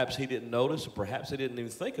 and perhaps he didn't notice, or perhaps he didn't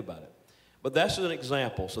even think about it. But that's an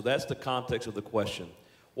example, so that's the context of the question.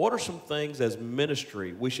 What are some things as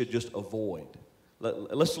ministry we should just avoid?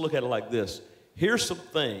 Let's look at it like this. Here's some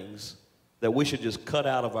things that we should just cut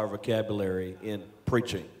out of our vocabulary in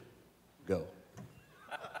preaching. Go.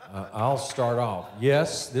 I'll start off.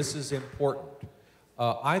 Yes, this is important.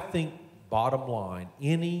 I think, bottom line,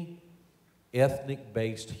 any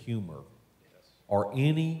ethnic-based humor or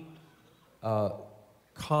any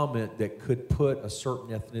comment that could put a certain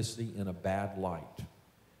ethnicity in a bad light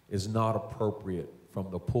is not appropriate from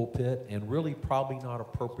the pulpit, and really probably not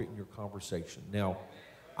appropriate in your conversation. Now,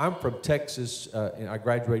 I'm from Texas, and I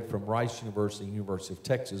graduated from Rice University, University of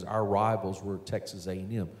Texas. Our rivals were Texas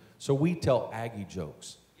A&M. So we tell Aggie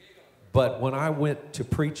jokes. But when I went to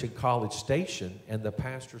preach in College Station, and the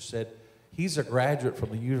pastor said, he's a graduate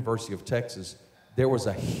from the University of Texas, there was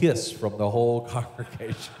a hiss from the whole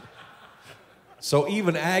congregation. So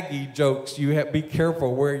even Aggie jokes, you have to be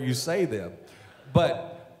careful where you say them.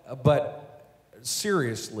 But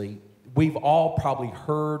seriously, we've all probably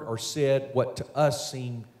heard or said what to us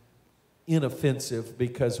seemed inoffensive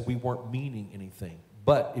because we weren't meaning anything.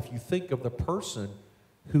 But if you think of the person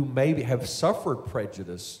who maybe have suffered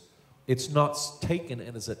prejudice, it's not taken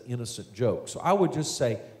as an innocent joke. So I would just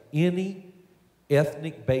say any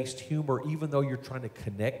ethnic-based humor, even though you're trying to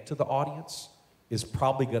connect to the audience, is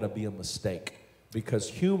probably going to be a mistake, because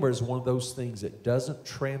humor is one of those things that doesn't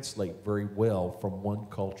translate very well from one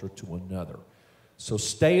culture to another. So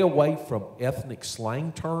stay away from ethnic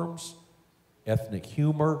slang terms, ethnic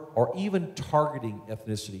humor, or even targeting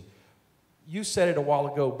ethnicity. You said it a while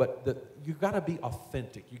ago, but you got to be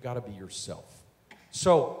authentic. You got to be yourself.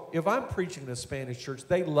 So if I'm preaching in a Spanish church,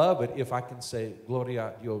 they love it if I can say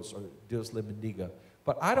Gloria a Dios or Dios le bendiga.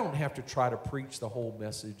 But I don't have to try to preach the whole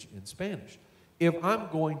message in Spanish. If I'm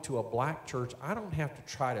going to a black church, I don't have to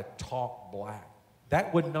try to talk black.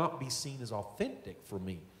 That would not be seen as authentic for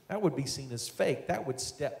me. That would be seen as fake. That would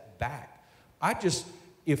step back.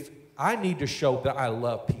 If I need to show that I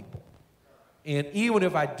love people. And even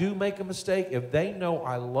if I do make a mistake, if they know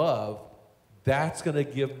I love, that's going to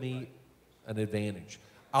give me an advantage.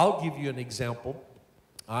 I'll give you an example.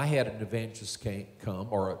 I had an evangelist come,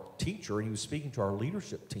 or a teacher, and he was speaking to our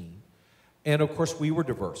leadership team. And of course, we were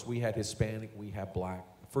diverse. We had Hispanic, we had black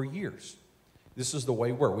for years. This is the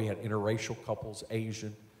way we were. We had interracial couples,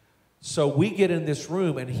 Asian. So we get in this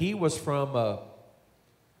room, and he was from a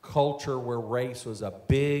culture where race was a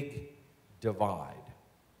big divide.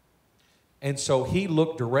 And so he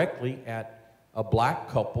looked directly at a black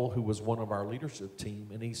couple who was one of our leadership team,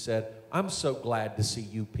 and he said, "I'm so glad to see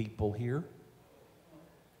you people here."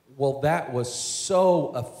 Well, that was so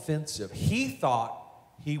offensive. He thought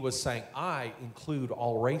he was saying, I include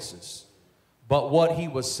all races. But what he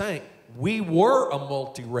was saying, we were a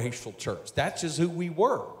multiracial church. That's just who we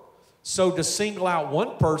were. So to single out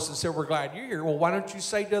one person and say, we're glad you're here, well, why don't you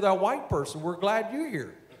say to that white person, we're glad you're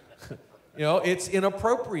here? You know, it's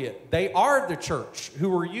inappropriate. They are the church.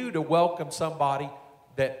 Who are you to welcome somebody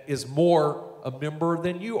that is more a member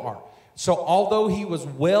than you are? So although he was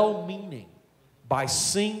well-meaning, by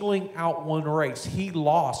singling out one race, he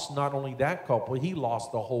lost not only that couple, he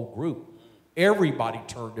lost the whole group. Everybody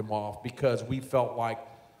turned him off because we felt like,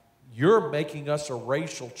 you're making us a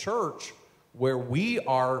racial church where we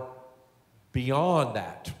are beyond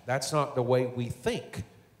that. That's not the way we think.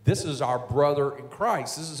 This is our brother in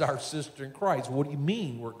Christ. This is our sister in Christ. What do you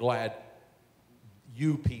mean we're glad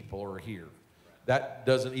you people are here? That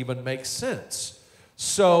doesn't even make sense.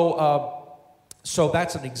 So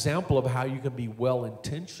that's an example of how you can be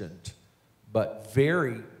well-intentioned, but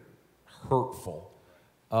very hurtful.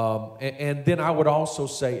 And then I would also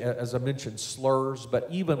say, as I mentioned, slurs, but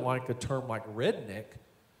even like a term like redneck,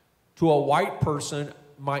 to a white person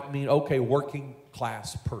might mean, okay, working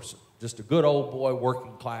class person, just a good old boy,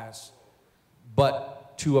 working class.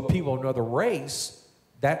 But to a people of another race,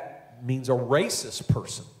 that means a racist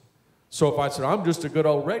person. So if I said, I'm just a good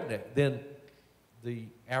old redneck, then the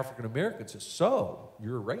African American says, so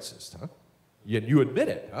you're a racist, huh? You admit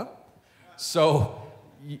it, huh? So,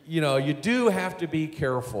 you do have to be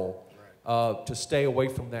careful to stay away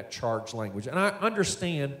from that charged language. And I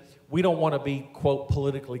understand we don't want to be, quote,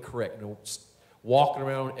 politically correct, walking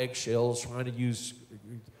around on eggshells, trying to use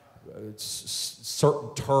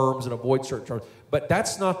certain terms and avoid certain terms. But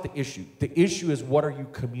that's not the issue. The issue is, what are you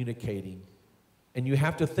communicating? And you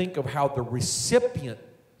have to think of how the recipient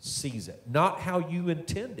sees it, not how you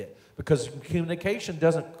intend it. Because communication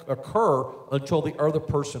doesn't occur until the other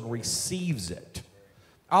person receives it.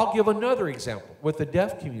 I'll give another example with the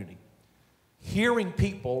deaf community. Hearing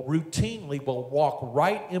people routinely will walk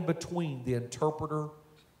right in between the interpreter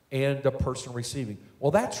and the person receiving.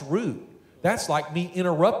 Well, that's rude. That's like me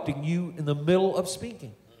interrupting you in the middle of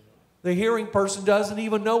speaking. The hearing person doesn't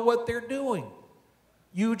even know what they're doing.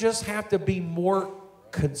 You just have to be more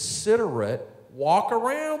considerate. Walk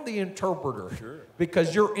around the interpreter. Sure.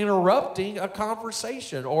 Because you're interrupting a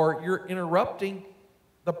conversation or you're interrupting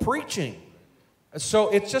the preaching. So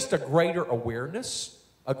it's just a greater awareness,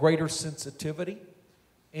 a greater sensitivity.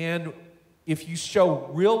 And if you show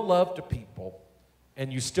real love to people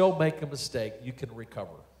and you still make a mistake, you can recover.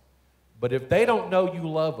 But if they don't know you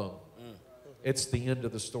love them, it's the end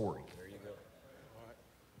of the story. There you go. All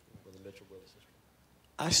right. Brother Mitchell, brother, sister.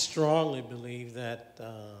 I strongly believe that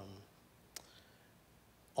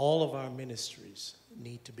all of our ministries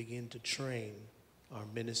need to begin to train our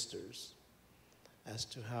ministers as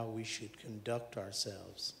to how we should conduct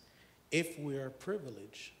ourselves if we are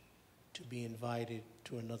privileged to be invited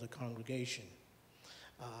to another congregation.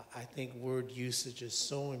 I think word usage is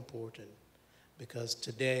so important because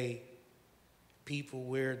today people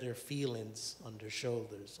wear their feelings on their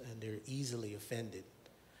shoulders and they're easily offended.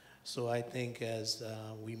 So I think as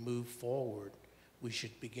we move forward, we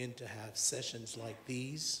should begin to have sessions like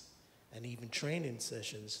these and even training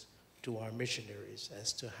sessions to our missionaries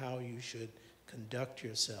as to how you should conduct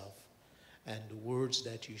yourself and the words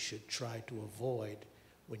that you should try to avoid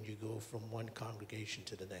when you go from one congregation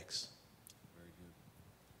to the next. Very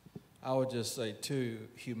good. I would just say, too,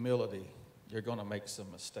 humility. You're going to make some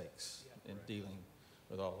mistakes in dealing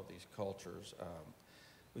with all of these cultures.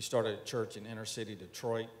 We started a church in inner city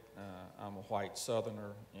Detroit. I'm a white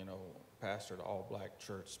Southerner, pastored an all-black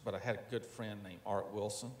church, but I had a good friend named Art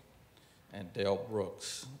Wilson and Dale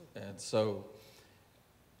Brooks. And so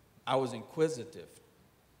I was inquisitive.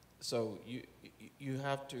 So you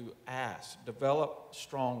have to ask, develop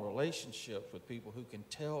strong relationships with people who can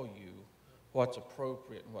tell you what's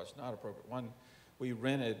appropriate and what's not appropriate. We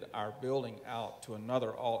rented our building out to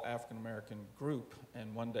another all African-American group,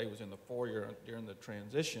 and one day was in the foyer during the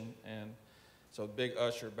transition, and so the big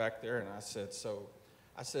usher back there, and I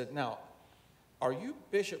said, now, are you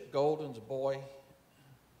Bishop Golden's boy?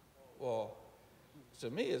 Well, to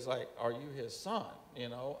me, it's like, are you his son,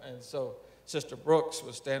 And so Sister Brooks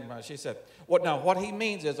was standing by. She said, what he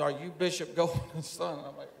means is, are you Bishop Golden's son?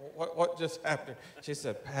 I'm like, what just happened? She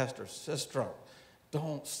said, Pastor Sistrunk,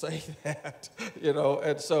 don't say that,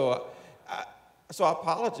 And so I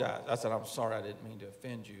apologized. I said, I'm sorry, I didn't mean to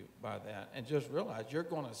offend you by that. And just realize you're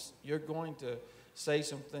going to say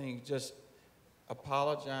some things. Just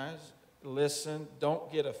apologize, listen,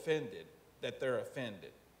 don't get offended that they're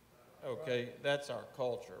offended. Okay, that's our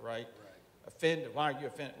culture, right? Offended. Why are you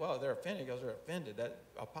offended? Well, they're offended because they're offended.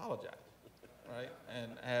 Apologize, right?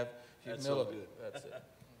 And have humility. That's it.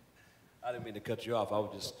 I didn't mean to cut you off. I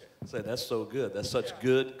would just say that's so good. That's such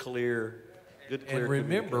good, clear. And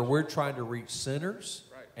remember, we're trying to reach sinners,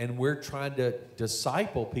 and we're trying to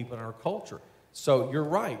disciple people in our culture. So you're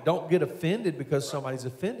right. Don't get offended because somebody's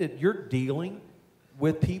offended. You're dealing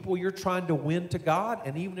with people you're trying to win to God,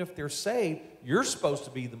 and even if they're saved, you're supposed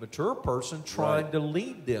to be the mature person trying to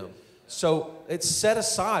lead them. So it's set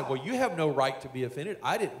aside. Well, you have no right to be offended.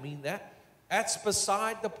 I didn't mean that. That's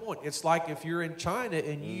beside the point. It's like if you're in China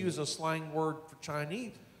and you use a slang word for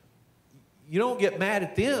Chinese, you don't get mad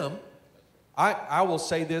at them. I will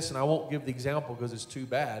say this, and I won't give the example because it's too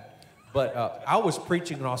bad, but I was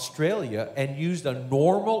preaching in Australia and used a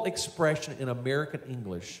normal expression in American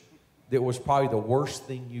English that was probably the worst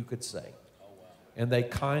thing you could say. And they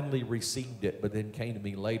kindly received it, but then came to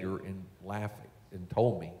me later and laughed and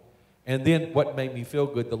told me. And then what made me feel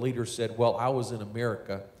good, the leader said, well, I was in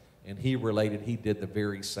America, and he related he did the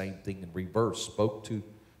very same thing in reverse, spoke to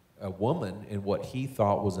a woman in what he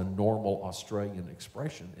thought was a normal Australian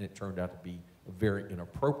expression, and it turned out to be very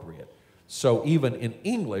inappropriate. So even in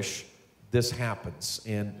English, this happens,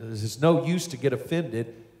 and there's no use to get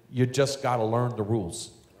offended. You just got to learn the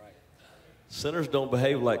rules. Right. Sinners don't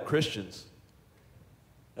behave like Christians.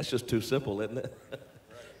 That's just too simple, isn't it?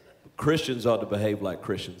 Christians ought to behave like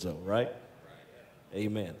Christians, though, right?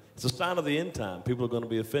 Amen. It's a sign of the end time. People are going to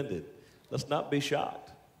be offended. Let's not be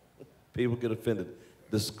shocked. People get offended.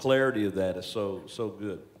 This clarity of that is so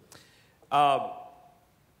good.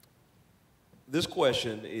 This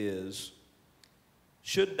question is,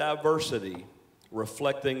 should diversity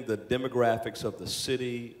reflecting the demographics of the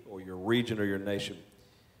city or your region or your nation,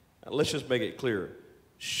 let's just make it clear,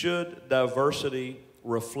 should diversity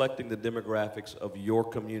reflecting the demographics of your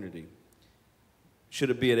community, should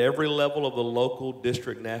it be at every level of the local,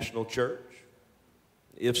 district, national church?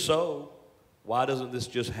 If so, why doesn't this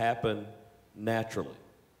just happen naturally?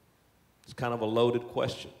 It's kind of a loaded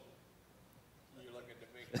question.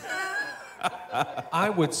 I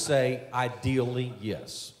would say ideally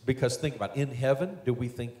yes, because think about it. In heaven, do we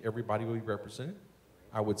think everybody will be represented?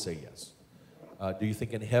 I would say yes. Do you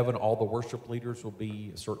think in heaven all the worship leaders will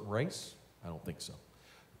be a certain race? I don't think so.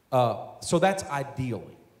 So that's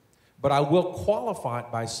ideally. But I will qualify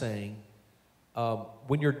it by saying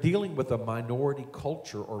when you're dealing with a minority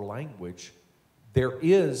culture or language, there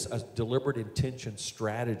is a deliberate intention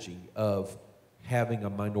strategy of having a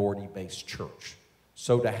minority-based church.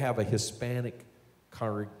 So to have a Hispanic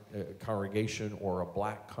congregation or a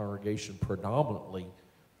black congregation predominantly,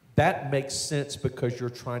 that makes sense because you're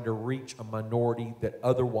trying to reach a minority that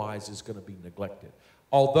otherwise is going to be neglected.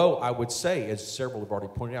 Although I would say, as several have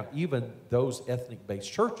already pointed out, even those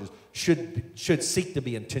ethnic-based churches should seek to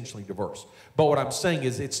be intentionally diverse. But what I'm saying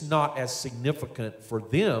is it's not as significant for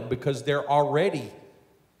them because they're already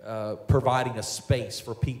providing a space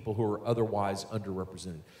for people who are otherwise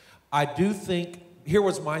underrepresented. I do think, here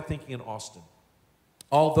was my thinking in Austin.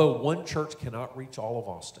 Although one church cannot reach all of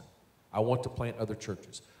Austin, I want to plant other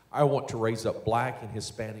churches. I want to raise up black and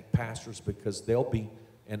Hispanic pastors because they'll be,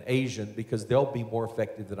 and Asian, because they'll be more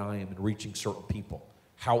effective than I am in reaching certain people.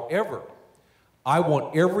 However, I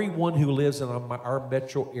want everyone who lives in our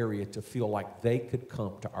metro area to feel like they could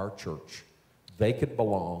come to our church, they could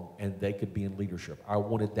belong, and they could be in leadership. I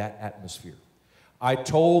wanted that atmosphere. I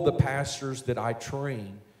told the pastors that I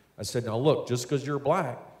train, I said, now look, just because you're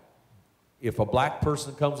black, if a black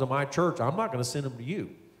person comes to my church, I'm not going to send them to you.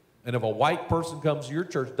 And if a white person comes to your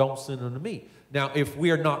church, don't send them to me. Now, if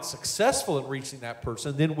we are not successful in reaching that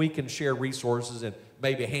person, then we can share resources and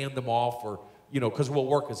maybe hand them off or, because we'll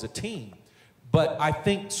work as a team. But I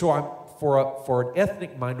think, for an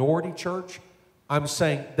ethnic minority church, I'm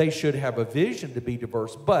saying they should have a vision to be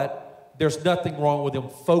diverse, but there's nothing wrong with them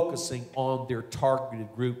focusing on their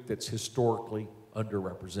targeted group that's historically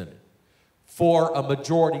underrepresented. For a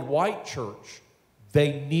majority white church,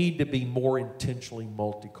 they need to be more intentionally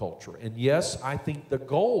multicultural. And yes, I think the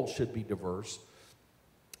goal should be diverse,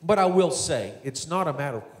 but I will say it's not a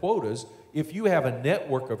matter of quotas. If you have a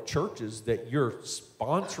network of churches that you're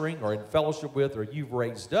sponsoring or in fellowship with or you've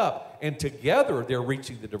raised up, and together they're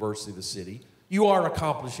reaching the diversity of the city, you are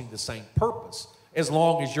accomplishing the same purpose as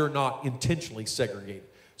long as you're not intentionally segregated.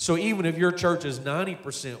 So even if your church is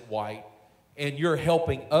 90% white and you're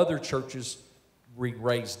helping other churches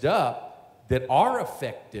raised up that are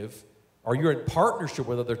effective, or you're in partnership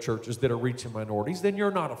with other churches that are reaching minorities, then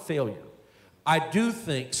you're not a failure. I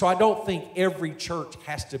don't think every church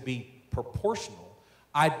has to be proportional.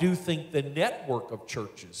 I do think the network of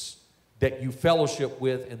churches that you fellowship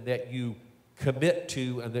with and that you commit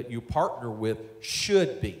to and that you partner with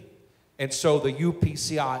should be. And so the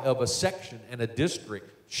UPCI of a section and a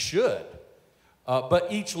district should. But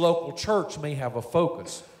each local church may have a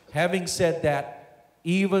focus. Having said that,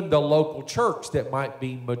 even the local church that might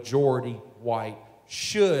be majority white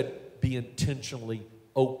should be intentionally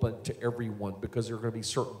open to everyone because there are going to be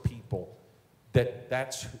certain people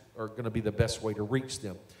that's are going to be the best way to reach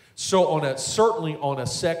them. So certainly on a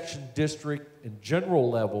section, district, and general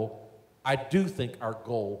level, I do think our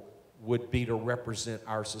goal would be to represent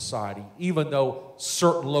our society, even though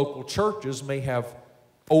certain local churches may have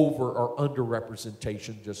over or under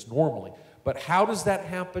representation just normally. But how does that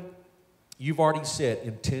happen? You've already said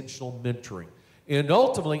intentional mentoring. And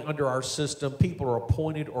ultimately, under our system, people are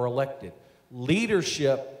appointed or elected.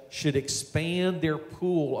 Leadership should expand their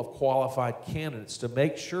pool of qualified candidates to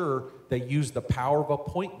make sure they use the power of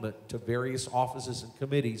appointment to various offices and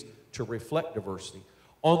committees to reflect diversity.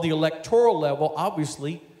 On the electoral level,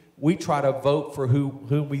 obviously, we try to vote for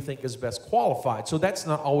whom we think is best qualified. So that's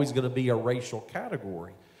not always going to be a racial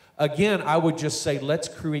category. Again, I would just say let's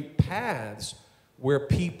create paths where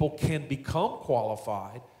people can become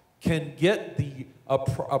qualified, can get the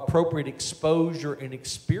appropriate exposure and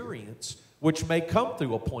experience, which may come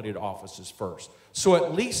through appointed offices first. So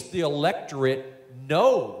at least the electorate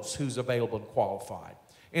knows who's available and qualified.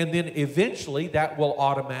 And then eventually that will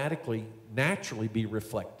automatically, naturally be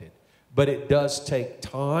reflected. But it does take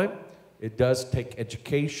time, it does take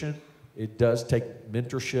education, it does take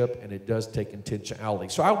mentorship, and it does take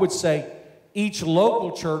intentionality. So I would say each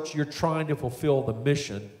local church, you're trying to fulfill the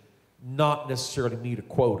mission, not necessarily meet a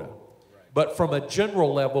quota. But from a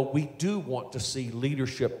general level, we do want to see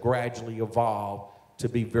leadership gradually evolve to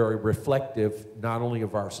be very reflective, not only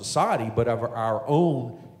of our society, but of our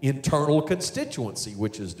own internal constituency,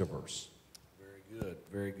 which is diverse. Very good,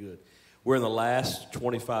 very good. We're in the last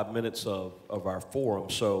 25 minutes of our forum,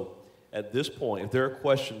 so at this point, if there are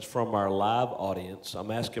questions from our live audience,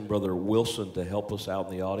 I'm asking Brother Wilson to help us out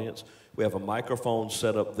in the audience. We have a microphone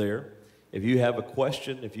set up there. If you have a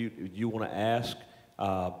question, if you want to ask,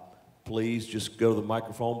 please just go to the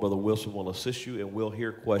microphone. Brother Wilson will assist you, and we'll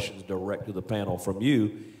hear questions direct to the panel from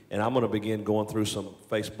you. And I'm going to begin going through some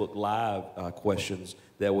Facebook Live questions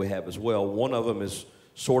that we have as well. One of them is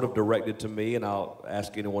sort of directed to me, and I'll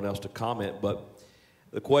ask anyone else to comment. But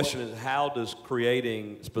the question is, how does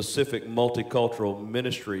creating specific multicultural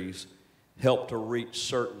ministries help to reach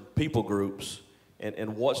certain people groups,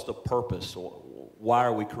 and what's the purpose? Why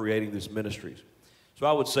are we creating these ministries? So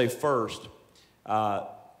I would say first,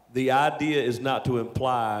 the idea is not to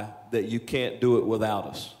imply that you can't do it without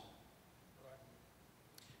us.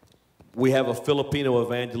 We have a Filipino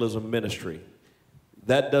evangelism ministry.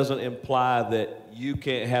 That doesn't imply that you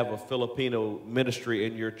can't have a Filipino ministry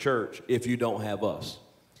in your church if you don't have us.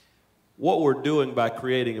 What we're doing by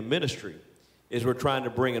creating a ministry is we're trying to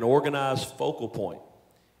bring an organized focal point,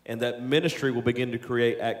 and that ministry will begin to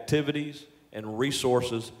create activities and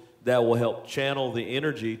resources that will help channel the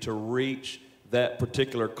energy to reach that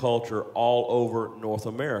particular culture all over North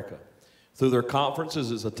America. Through their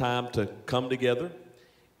conferences, it's a time to come together.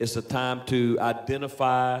 It's a time to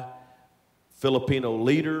identify Filipino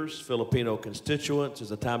leaders, Filipino constituents.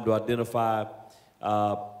 It's a time to identify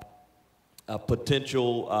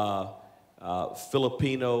potential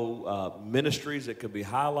Filipino ministries that could be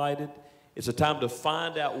highlighted. It's a time to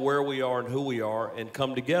find out where we are and who we are and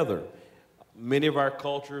come together. Many of our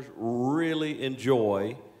cultures really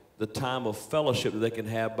enjoy the time of fellowship that they can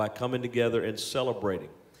have by coming together and celebrating.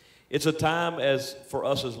 It's a time for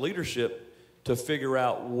us as leadership to figure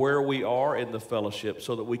out where we are in the fellowship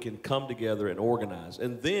so that we can come together and organize.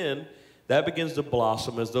 And then that begins to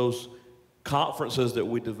blossom as those conferences that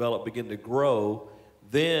we develop begin to grow.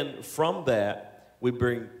 Then from that, we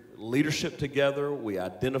bring leadership together. We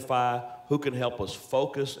identify who can help us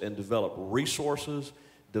focus and develop resources,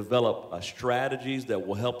 develop strategies that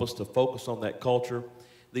will help us to focus on that culture.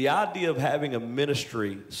 The idea of having a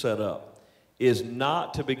ministry set up is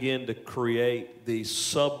not to begin to create these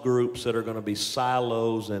subgroups that are going to be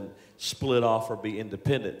silos and split off or be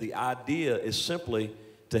independent. The idea is simply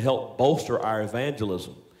to help bolster our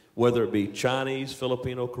evangelism, whether it be Chinese,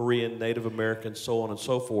 Filipino, Korean, Native American, so on and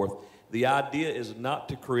so forth. The idea is not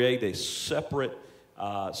to create a separate,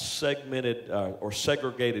 segmented or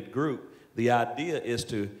segregated group. The idea is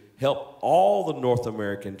to help all the North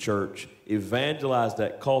American church evangelize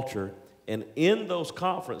that culture. And in those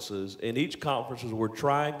conferences, in each conference, we're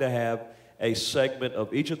trying to have a segment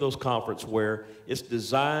of each of those conferences where it's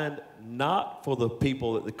designed not for the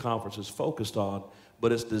people that the conference is focused on,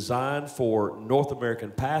 but it's designed for North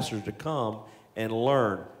American pastors to come and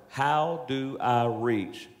learn, how do I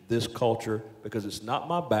reach this culture? Because it's not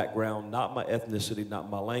my background, not my ethnicity, not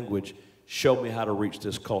my language. Show me how to reach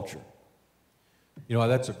this culture. You know,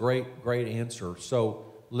 that's a great answer. So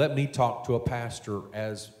let me talk to a pastor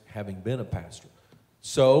as having been a pastor.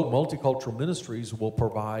 So Multicultural Ministries will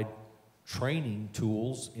provide training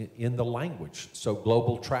tools in the language. So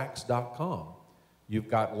globaltracks.com, you've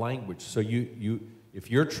got language. So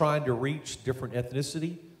if you're trying to reach different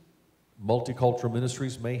ethnicity, Multicultural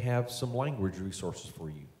Ministries may have some language resources for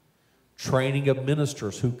you. training of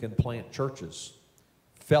ministers who can plant churches,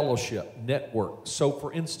 fellowship, network. So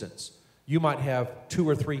for instance, you might have 2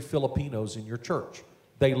 or 3 Filipinos in your church.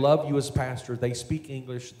 They love you as pastor, they speak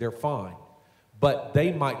English, they're fine. But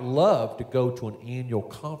they might love to go to an annual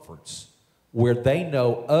conference where they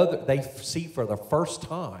know they see for the first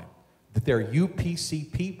time that there are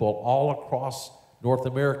UPC people all across North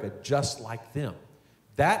America just like them.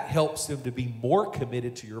 That helps them to be more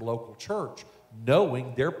committed to your local church,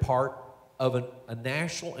 knowing they're part of a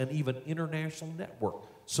national and even international network.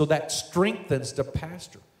 So that strengthens the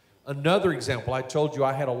pastor. Another example, I told you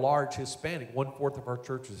I had a large Hispanic, 1/4 of our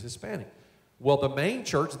church is Hispanic. Well, the main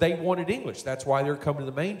church, they wanted English. That's why they're coming to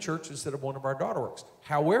the main church instead of one of our daughter works.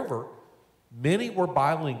 However, many were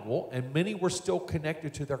bilingual and many were still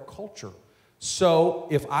connected to their culture. So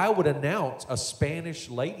if I would announce a Spanish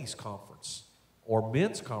ladies conference or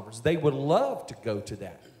men's conference, they would love to go to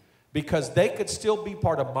that because they could still be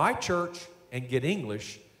part of my church and get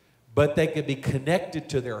English, but they could be connected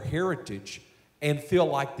to their heritage and feel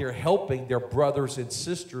like they're helping their brothers and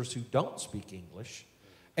sisters who don't speak English.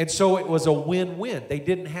 And so it was a win-win. They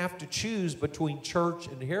didn't have to choose between church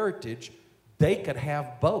and heritage. They could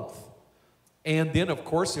have both. And then, of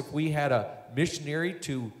course, if we had a missionary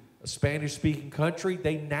to a Spanish-speaking country,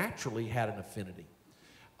 they naturally had an affinity.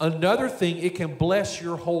 Another thing, it can bless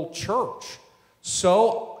your whole church.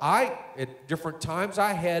 So at different times,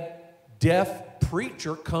 I had deaf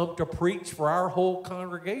preacher come to preach for our whole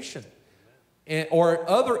congregation. Or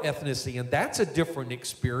other ethnicity, and that's a different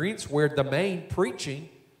experience where the main preaching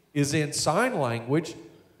is in sign language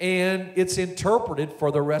and it's interpreted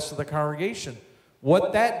for the rest of the congregation.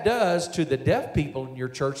 What that does to the deaf people in your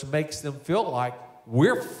church makes them feel like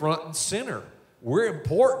we're front and center. We're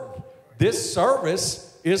important. This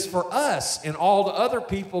service is for us, and all the other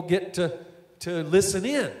people get to listen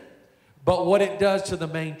in. But what it does to the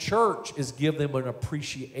main church is give them an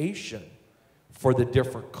appreciation for the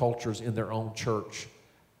different cultures in their own church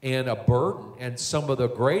and a burden. And some of the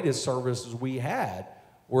greatest services we had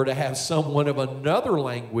were to have someone of another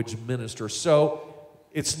language minister. So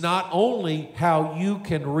it's not only how you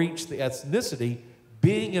can reach the ethnicity,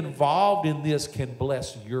 being involved in this can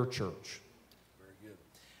bless your church. Very good.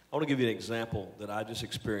 I want to give you an example that I just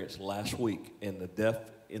experienced last week in the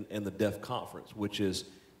deaf conference, which is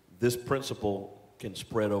this principle can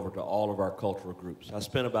spread over to all of our cultural groups. I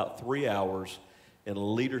spent about 3 hours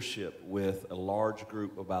in leadership with a large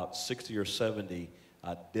group, about 60 or 70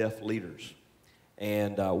 deaf leaders.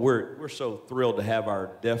 And we're so thrilled to have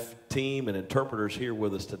our deaf team and interpreters here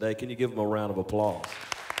with us today. Can you give them a round of applause?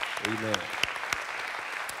 Amen.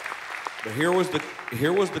 But here was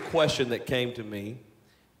the question that came to me,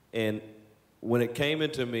 and when it came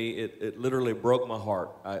into me, it literally broke my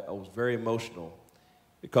heart. I was very emotional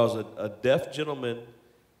because a deaf gentleman,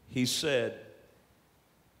 he said,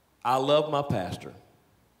 I love my pastor,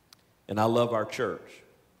 and I love our church,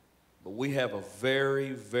 but we have a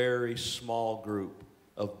very, very small group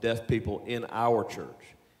of deaf people in our church.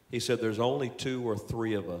 He said there's only 2 or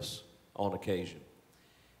 3 of us on occasion.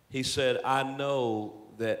 He said, I know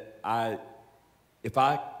that if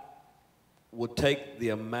I would take the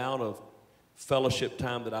amount of fellowship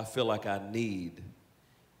time that I feel like I need,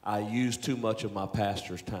 I use too much of my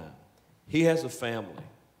pastor's time. He has a family.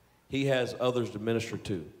 He has others to minister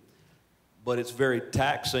to. But it's very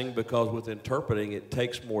taxing because with interpreting, it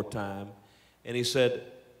takes more time. And he said,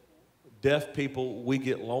 deaf people, we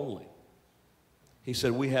get lonely. He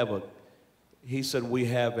said, we have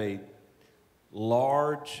a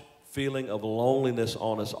large feeling of loneliness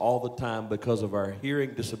on us all the time because of our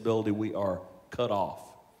hearing disability. We are cut off.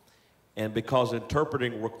 And because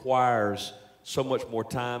interpreting requires so much more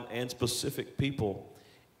time and specific people,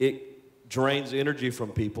 it drains energy from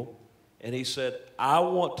people. And he said, I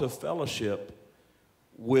want to fellowship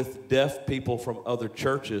with deaf people from other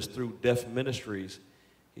churches through deaf ministries.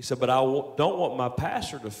 He said, but I don't want my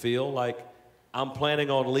pastor to feel like I'm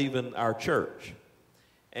planning on leaving our church.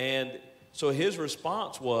 And so his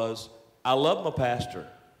response was, I love my pastor.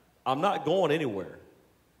 I'm not going anywhere.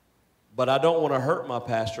 But I don't want to hurt my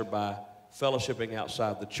pastor by fellowshipping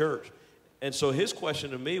outside the church. And so his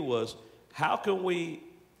question to me was, how can we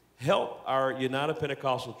help our United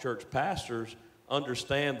Pentecostal Church pastors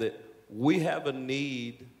understand that we have a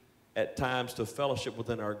need at times to fellowship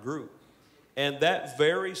within our group? And that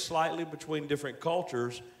varies slightly between different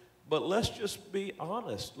cultures, but let's just be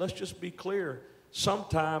honest. Let's just be clear.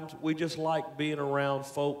 Sometimes we just like being around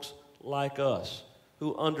folks like us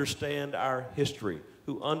who understand our history,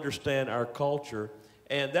 who understand our culture,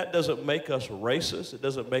 and that doesn't make us racist. It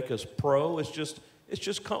doesn't make us pro. It's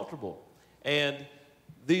just comfortable. And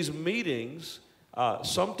these meetings,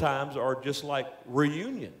 sometimes are just like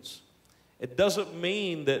reunions. It doesn't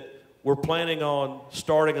mean that we're planning on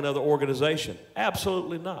starting another organization.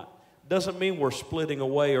 Absolutely not. Doesn't mean we're splitting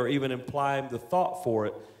away or even implying the thought for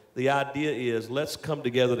it. The idea is let's come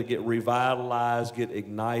together to get revitalized, get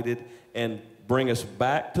ignited, and bring us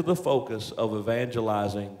back to the focus of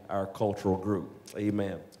evangelizing our cultural group.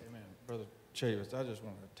 Amen. Amen. Brother Chavis, I just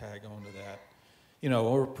want to tag on to that. You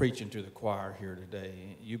know, we're preaching to the choir here today.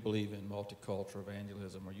 You believe in multicultural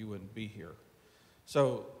evangelism or you wouldn't be here.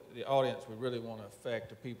 So the audience we really want to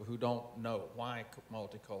affect are people who don't know why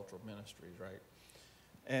multicultural ministries, right?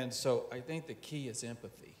 And so I think the key is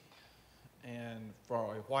empathy. And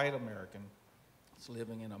for a white American that's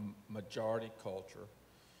living in a majority culture,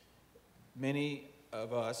 many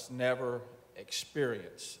of us never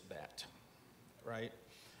experience that, right?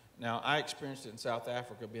 Now, I experienced it in South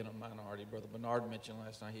Africa being a minority. Brother Bernard mentioned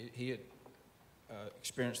last night he had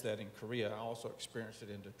experienced that in Korea. I also experienced it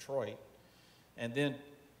in Detroit. And then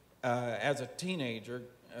as a teenager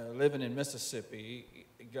living in Mississippi,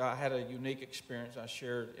 I had a unique experience I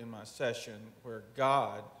shared in my session where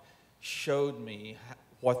God showed me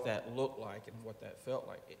what that looked like and what that felt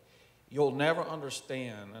like. You'll never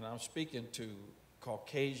understand, and I'm speaking to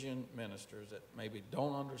Caucasian ministers that maybe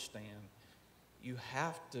don't understand, you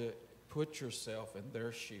have to put yourself in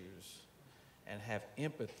their shoes and have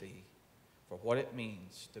empathy for what it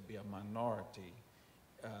means to be a minority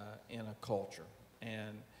in a culture.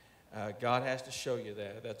 And God has to show you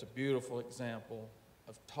that. That's a beautiful example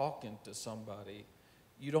of talking to somebody.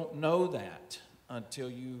 You don't know that until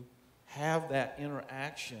you have that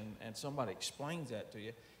interaction and somebody explains that to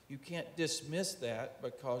you. You can't dismiss that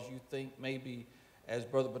because you think maybe, as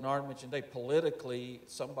Brother Bernard mentioned today, politically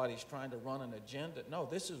somebody's trying to run an agenda. No,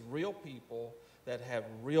 this is real people that have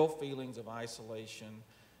real feelings of isolation.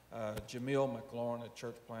 Jamil McLaurin, a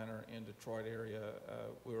church planter in Detroit area,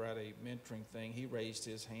 we were at a mentoring thing. He raised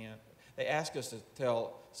his hand. They asked us to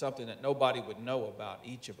tell something that nobody would know about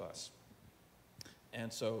each of us.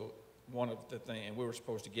 And so one of the things, and we were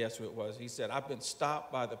supposed to guess who it was, he said, I've been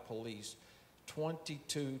stopped by the police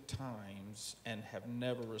 22 times and have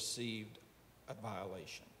never received a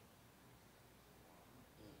violation.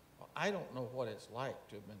 Well, I don't know what it's like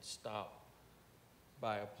to have been stopped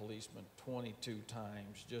by a policeman 22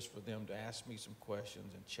 times just for them to ask me some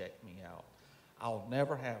questions and check me out. I'll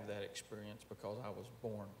never have that experience because I was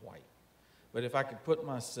born white. But if I could put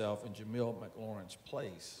myself in Jamil McLaurin's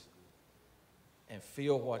place and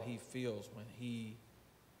feel what he feels when he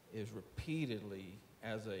is repeatedly,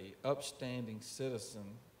 as a upstanding citizen,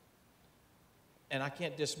 and I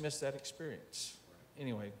can't dismiss that experience.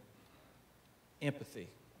 Anyway, empathy.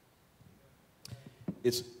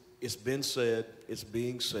 It's been said, it's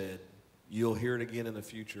being said, you'll hear it again in the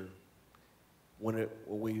future. When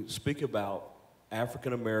we speak about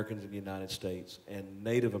African Americans in the United States and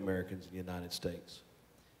Native Americans in the United States,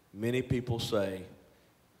 many people say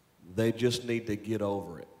they just need to get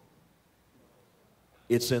over it.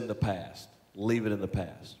 It's in the past. Leave it in the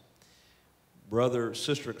past. Brother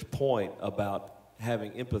Sistrunk's point about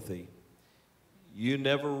having empathy, you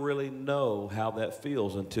never really know how that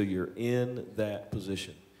feels until you're in that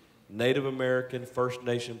position. Native American, First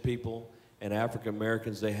Nation people, and African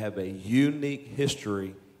Americans, they have a unique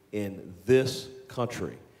history in this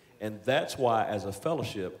country. And that's why, as a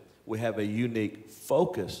fellowship, we have a unique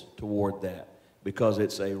focus toward that, because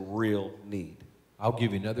it's a real need. I'll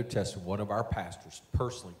give you another testimony. One of our pastors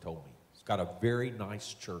personally told me. He's got a very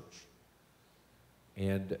nice church.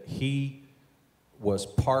 And he was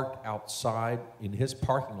parked outside in his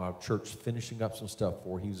parking lot of church finishing up some stuff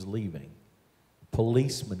before he was leaving. A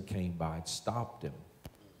policeman came by and stopped him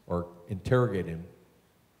or interrogated him.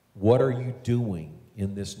 What are you doing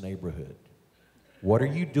in this neighborhood? What are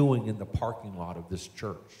you doing in the parking lot of this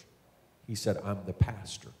church? He said, I'm the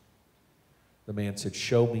pastor. The man said,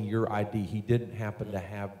 show me your ID. He didn't happen to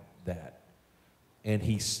have that. And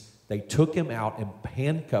they took him out and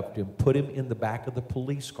handcuffed him, put him in the back of the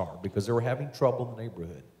police car because they were having trouble in the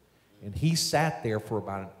neighborhood. And he sat there for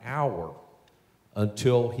about an hour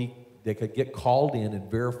until they could get called in and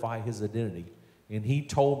verify his identity. And he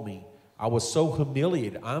told me, I was so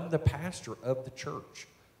humiliated. I'm the pastor of the church.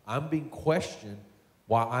 I'm being questioned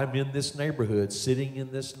while I'm in this neighborhood, sitting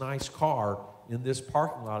in this nice car, in this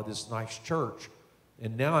parking lot of this nice church.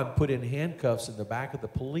 And now I'm put in handcuffs in the back of the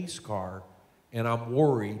police car, and I'm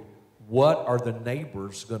worried, what are the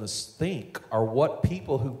neighbors going to think? Or what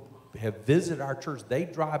people who have visited our church, they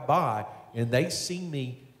drive by and they see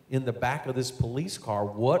me in the back of this police car,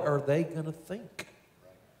 what are they going to think?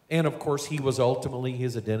 And of course, he was ultimately,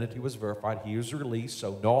 his identity was verified. He was released,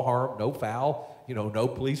 so no harm, no foul, no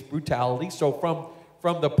police brutality. So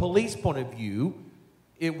from the police point of view,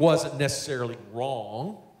 it wasn't necessarily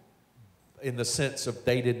wrong in the sense of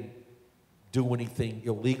they didn't do anything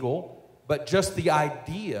illegal, but just the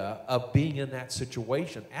idea of being in that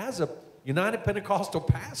situation. As a United Pentecostal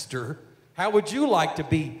pastor, how would you like to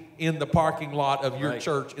be in the parking lot of your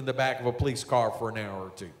church in the back of a police car for an hour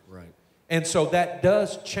or two? Right. And so that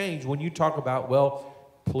does change when you talk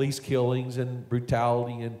about, police killings and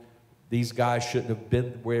brutality, and these guys shouldn't have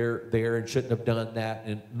been there and shouldn't have done that,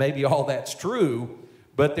 and maybe all that's true,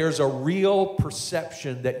 but there's a real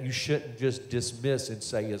perception that you shouldn't just dismiss and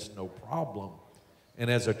say it's no problem. And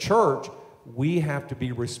as a church, we have to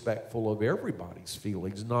be respectful of everybody's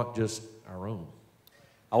feelings, not just our own.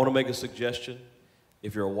 I want to make a suggestion.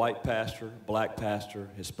 If you're a white pastor, black pastor,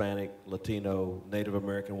 Hispanic, Latino, Native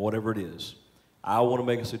American, whatever it is, I want to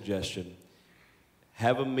make a suggestion.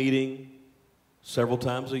 Have a meeting several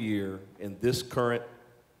times a year in this current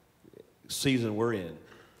season we're in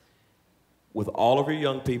with all of your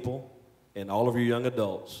young people and all of your young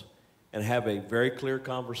adults, and have a very clear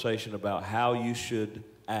conversation about how you should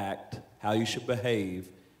act, how you should behave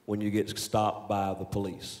when you get stopped by the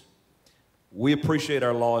police. We appreciate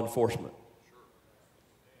our law enforcement.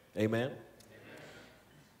 Amen?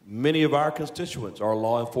 Many of our constituents are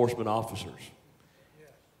law enforcement officers.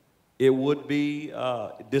 It would be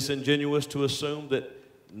disingenuous to assume that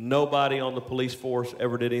nobody on the police force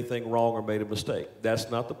ever did anything wrong or made a mistake. That's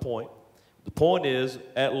not the point. The point is,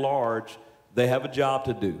 at large, they have a job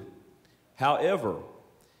to do. However,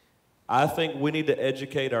 I think we need to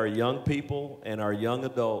educate our young people and our young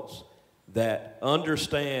adults that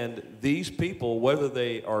understand these people, whether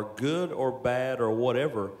they are good or bad or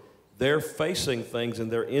whatever, they're facing things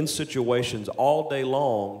and they're in situations all day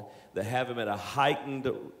long that have them at a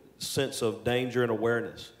heightened sense of danger and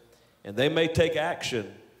awareness. And they may take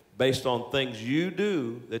action based on things you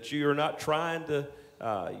do that you are not trying to,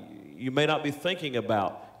 you may not be thinking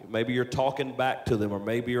about. Maybe you're talking back to them, or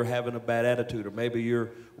maybe you're having a bad attitude, or maybe you're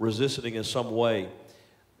resisting in some way.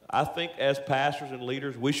 I think as pastors and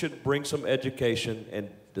leaders, we should bring some education and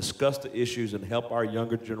discuss the issues and help our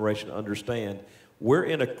younger generation understand we're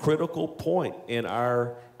in a critical point in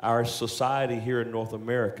our society here in North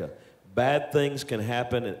America. Bad things can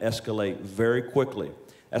happen and escalate very quickly.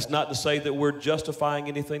 That's not to say that we're justifying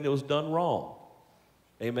anything that was done wrong.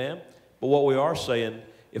 Amen? But what we are saying,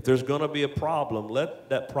 if there's going to be a problem, let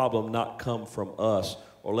that problem not come from us,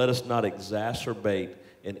 or let us not exacerbate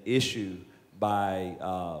an issue by,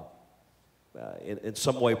 in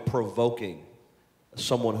some way, provoking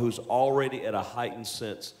someone who's already at a heightened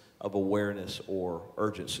sense of awareness or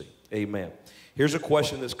urgency. Amen. Here's a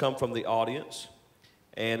question that's come from the audience,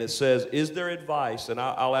 and it says, is there advice, and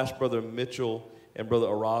I'll ask Brother Mitchell and Brother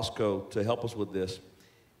Orozco to help us with this,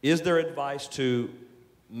 is there advice to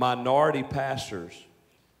minority pastors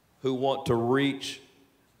who want to reach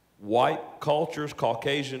white cultures,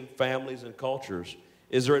 Caucasian families and cultures?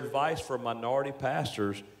 Is there advice for minority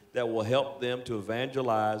pastors that will help them to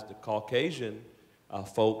evangelize the Caucasian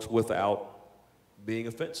folks without being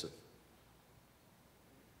offensive?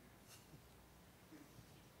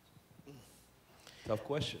 Tough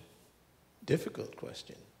question. Difficult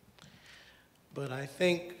question. But I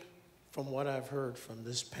think from what I've heard from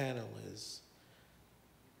this panel is,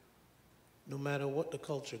 no matter what the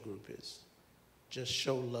culture group is, just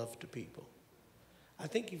show love to people. I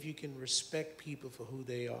think if you can respect people for who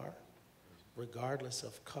they are, regardless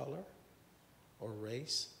of color or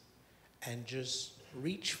race, and just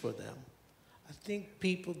reach for them, I think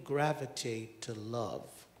people gravitate to love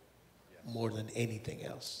more than anything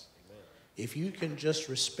else. If you can just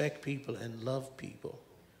respect people and love people,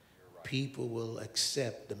 people will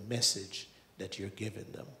accept the message that you're giving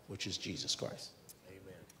them, which is Jesus Christ.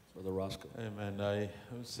 Brother Orozco. Amen. I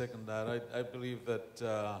would second that. I believe that,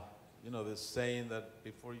 this saying that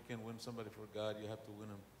before you can win somebody for God, you have to win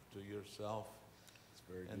them to yourself. That's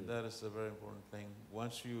very good. And that is a very important thing.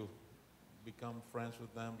 Once you become friends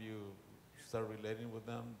with them, you start relating with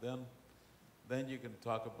them, then you can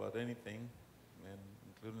talk about anything, and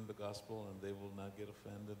including the gospel, and they will not get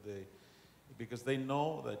offended. Because they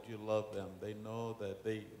know that you love them. They know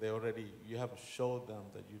that you have showed them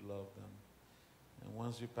that you love them. And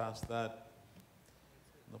once you pass that,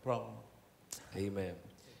 no problem. Amen.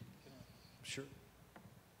 Sure.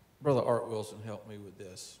 Brother Art Wilson helped me with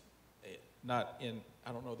this. I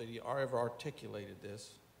don't know that he ever articulated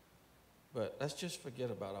this, but let's just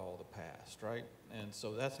forget about all the past, right? And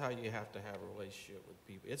so that's how you have to have a relationship with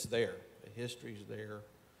people. It's there. The history's there.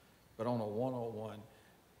 But on a one-on-one,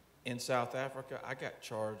 In South Africa, I got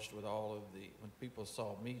charged with all of the, when people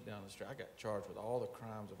saw me down the street, I got charged with all the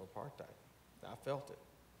crimes of apartheid. I felt it.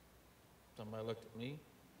 Somebody looked at me,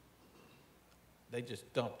 they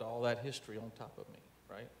just dumped all that history on top of me,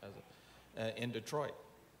 right? In Detroit,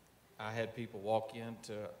 I had people walk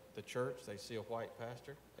into the church, they see a white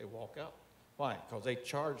pastor, they walk out. Why? Because they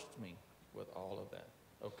charged me with all of that,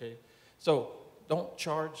 okay? So don't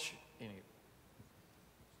charge any.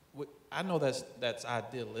 I know that's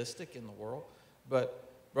idealistic in the world, but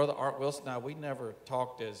Brother Art Wilson and I, we never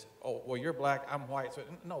talked as, oh, well, you're black, I'm white. So,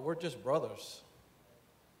 no, we're just brothers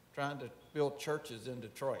trying to build churches in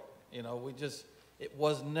Detroit. You know, it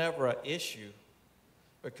was never an issue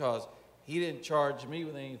because he didn't charge me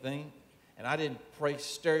with anything, and I didn't place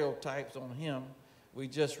stereotypes on him. We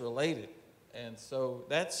just related. And so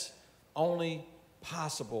that's only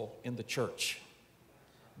possible in the church.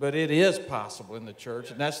 But it is possible in the church,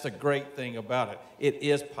 and that's the great thing about it. It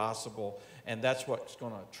is possible, and that's what's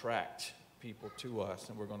going to attract people to us,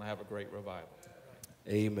 and we're going to have a great revival.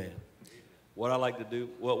 Amen. What I like to do,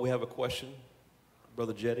 well, we have a question,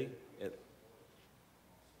 Brother Jetty.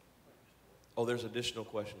 Oh, there's additional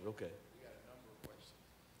questions. Okay. We got a number of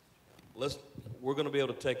questions. We're going to be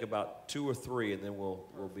able to take about 2 or 3, and then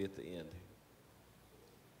we'll be at the end.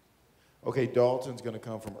 Okay, Dalton's going to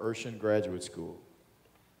come from Urshan Graduate School.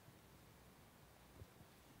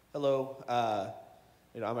 Hello,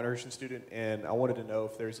 I'm an Urshan student, and I wanted to know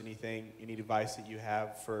if there's any advice that you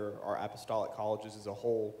have for our apostolic colleges as a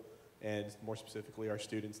whole, and more specifically our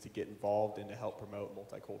students to get involved and to help promote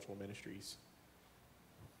multicultural ministries.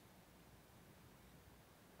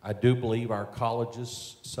 I do believe our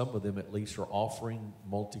colleges, some of them at least, are offering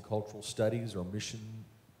multicultural studies or mission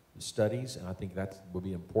studies, and I think that will be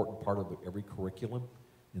an important part of every curriculum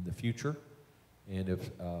in the future. And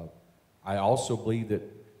I also believe that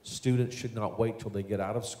students should not wait till they get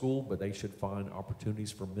out of school, but they should find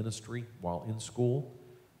opportunities for ministry while in school.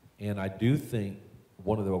 And I do think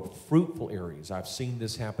one of the fruitful areas, I've seen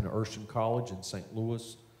this happen at Urshan College in St.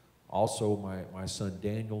 Louis. Also, my son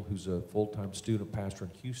Daniel, who's a full-time student pastor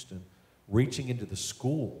in Houston, reaching into the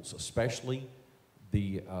schools, especially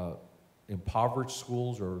the impoverished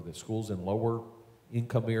schools or the schools in lower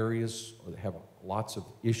income areas that have lots of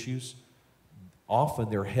issues. Often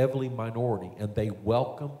they're heavily minority, and they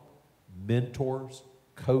welcome mentors,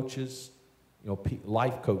 coaches,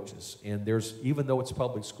 life coaches. And even though it's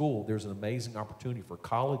public school, there's an amazing opportunity for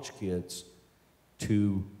college kids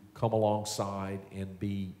to come alongside and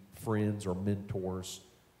be friends or mentors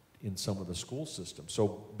in some of the school systems.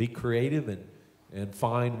 So be creative and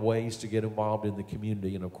find ways to get involved in the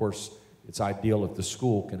community. And of course, it's ideal if the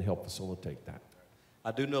school can help facilitate that.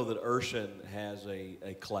 I do know that Urshan has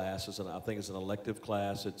a class. I think it's an elective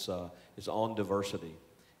class. It's on diversity.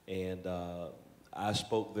 And I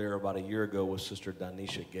spoke there about a year ago with Sister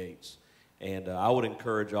Danisha Gates. And I would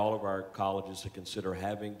encourage all of our colleges to consider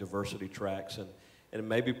having diversity tracks. And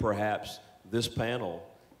maybe perhaps this panel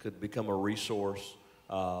could become a resource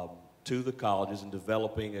to the colleges in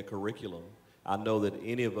developing a curriculum. I know that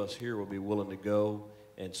any of us here would be willing to go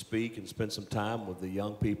and speak and spend some time with the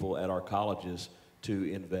young people at our colleges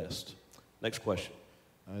to invest. Next question.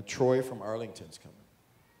 Troy from Arlington's coming.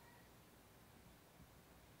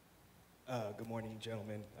 Good morning,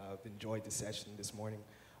 gentlemen. I've enjoyed the session this morning.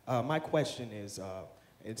 My question is,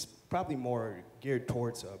 it's probably more geared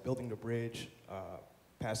towards building the bridge,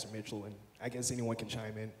 Pastor Mitchell, and I guess anyone can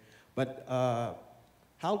chime in. But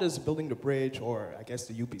how does building the bridge, or I guess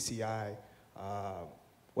the UPCI,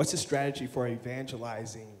 what's the strategy for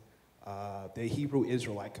evangelizing the Hebrew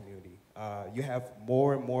Israelite community? You have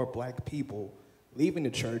more and more black people leaving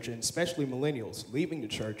the church, and especially millennials leaving the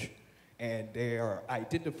church, and they are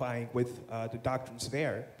identifying with the doctrines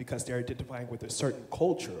there because they're identifying with a certain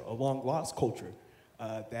culture, a long-lost culture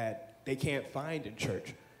that they can't find in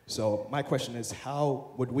church. So my question is,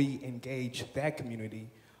 how would we engage that community?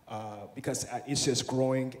 Because it's just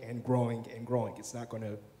growing and growing and growing. It's not going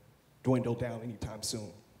to dwindle down anytime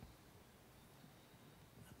soon.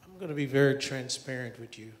 I'm going to be very transparent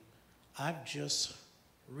with you. I've just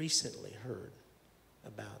recently heard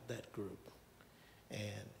about that group,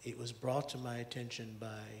 and it was brought to my attention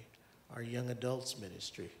by our young adults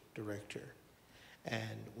ministry director.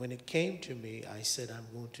 And when it came to me, I said I'm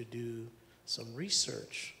going to do some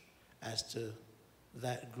research as to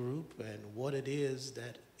that group and what it is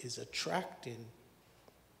that is attracting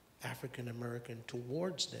African American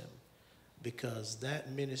towards them, because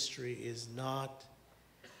that ministry is not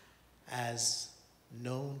as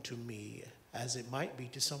known to me as it might be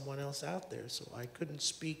to someone else out there. So I couldn't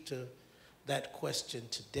speak to that question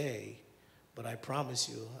today, but I promise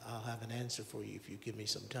you I'll have an answer for you if you give me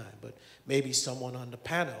some time. But maybe someone on the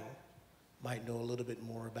panel might know a little bit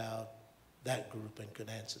more about that group and could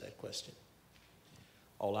answer that question.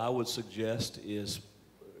 All I would suggest is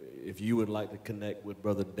if you would like to connect with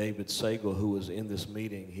Brother David Sagal, who is in this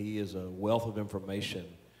meeting. He is a wealth of information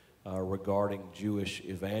regarding Jewish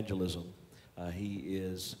evangelism. He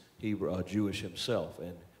is Jewish himself,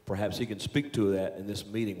 and perhaps he can speak to that in this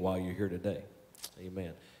meeting while you're here today.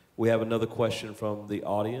 Amen. We have another question from the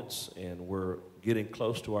audience, and we're getting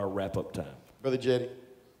close to our wrap-up time. Brother Jetty.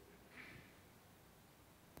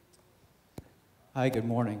 Hi, good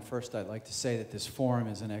morning. First, I'd like to say that this forum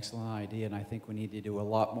is an excellent idea, and I think we need to do a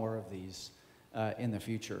lot more of these in the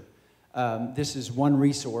future. This is one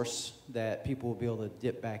resource that people will be able to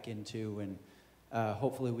dip back into, and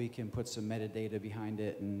hopefully we can put some metadata behind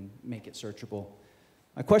it and make it searchable.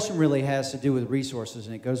 My question really has to do with resources,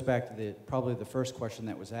 and it goes back to probably the first question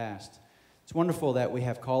that was asked. It's wonderful that we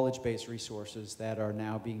have college-based resources that are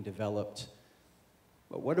now being developed.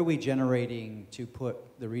 But what are we generating to put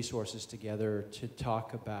the resources together to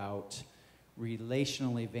talk about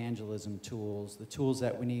relational evangelism tools, the tools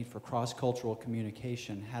that we need for cross-cultural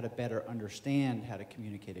communication, how to better understand how to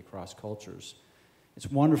communicate across cultures?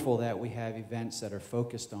 It's wonderful that we have events that are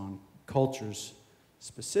focused on cultures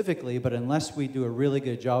specifically, but unless we do a really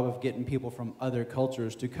good job of getting people from other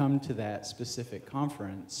cultures to come to that specific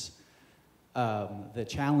conference, the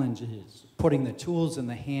challenge is putting the tools in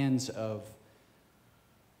the hands of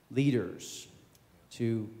leaders,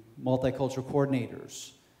 to multicultural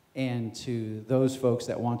coordinators, and to those folks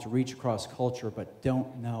that want to reach across culture but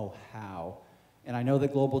don't know how. And I know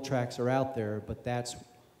that global tracks are out there, but that's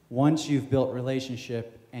once you've built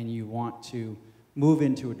relationship and you want to move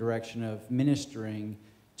into a direction of ministering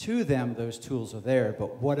to them, those tools are there.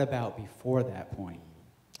 But what about before that point?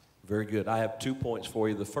 Very good. I have 2 points for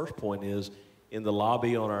you. The first point is in the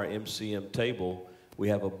lobby on our MCM table, we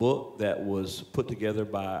have a book that was put together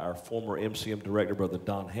by our former MCM director, Brother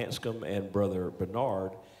Don Hanscom, and Brother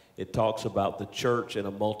Bernard. It talks about the church in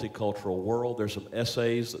a multicultural world. There's some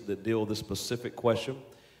essays that deal with this specific question.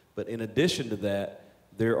 But in addition to that,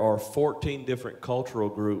 there are 14 different cultural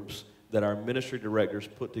groups that our ministry directors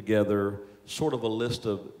put together, sort of a list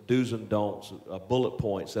of do's and don'ts, bullet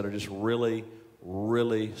points that are just really,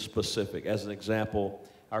 really specific. As an example,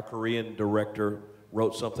 our Korean director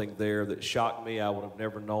wrote something there that shocked me. I would have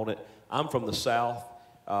never known it. I'm from the South.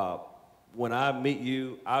 When I meet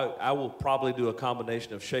you, I will probably do a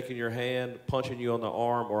combination of shaking your hand, punching you on the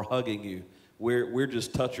arm, or hugging you. We're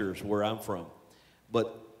just touchers where I'm from.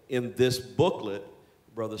 But in this booklet,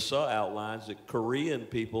 Brother Suh outlines that Korean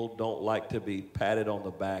people don't like to be patted on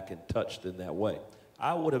the back and touched in that way.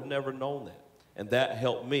 I would have never known that. And that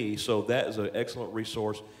helped me, so that is an excellent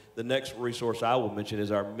resource. The next resource I will mention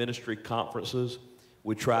is our ministry conferences.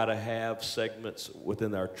 We try to have segments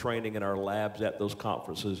within our training and our labs at those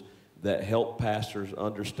conferences that help pastors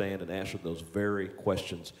understand and answer those very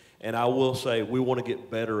questions. And I will say we want to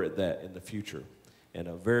get better at that in the future. And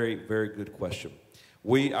a very, very good question.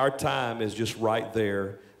 Our time is just right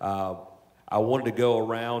there. I wanted to go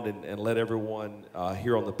around and let everyone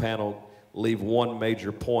here on the panel leave one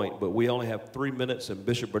major point, but we only have 3 minutes, and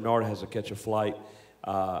Bishop Bernard has to catch a flight.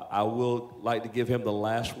 I will like to give him the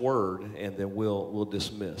last word, and then we'll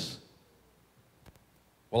dismiss.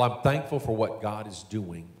 Well, I'm thankful for what God is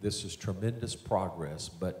doing. This is tremendous progress,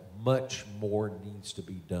 but much more needs to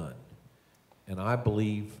be done. And I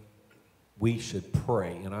believe we should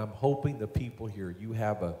pray. And I'm hoping the people here, you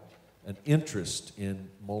have an interest in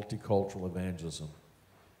multicultural evangelism.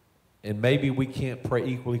 And maybe we can't pray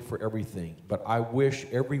equally for everything, but I wish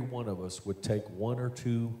every one of us would take one or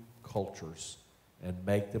two cultures and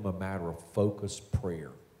make them a matter of focused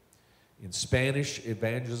prayer. In Spanish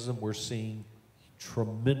evangelism, we're seeing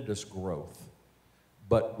tremendous growth,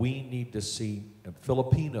 but we need to see in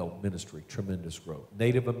Filipino ministry tremendous growth.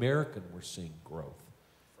 Native American, we're seeing growth.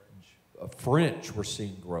 French, we're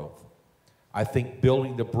seeing growth. I think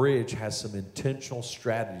Building the Bridge has some intentional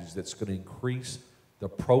strategies that's going to increase the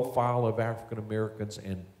profile of African Americans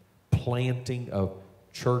and planting of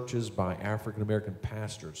churches by African American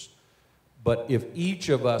pastors. But if each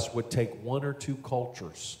of us would take one or two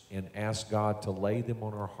cultures and ask God to lay them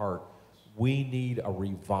on our heart, we need a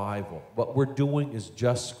revival. What we're doing is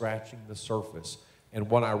just scratching the surface. And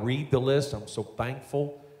when I read the list, I'm so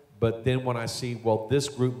thankful. But then when I see, well, this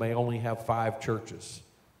group may only have 5 churches.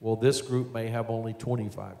 Well, this group may have only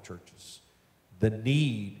 25 churches. The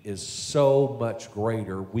need is so much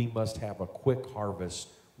greater. We must have a quick harvest.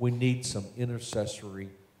 We need some intercessory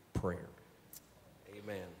prayer.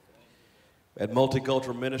 Amen. At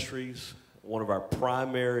Multicultural Ministries, one of our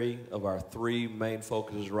primary of our three main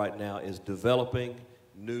focuses right now is developing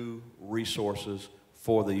new resources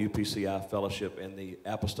for the UPCI fellowship and the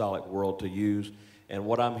apostolic world to use. And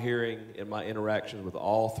what I'm hearing in my interactions with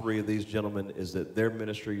all three of these gentlemen is that their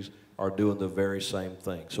ministries are doing the very same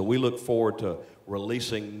thing. So we look forward to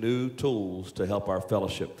releasing new tools to help our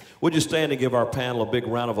fellowship. Would you stand and give our panel a big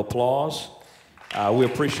round of applause? We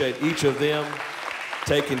appreciate each of them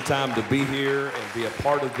taking time to be here and be a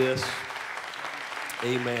part of this.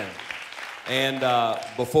 Amen. And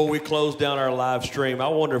before we close down our live stream, I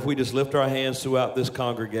wonder if we just lift our hands throughout this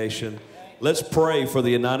congregation. Let's pray for the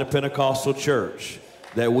United Pentecostal Church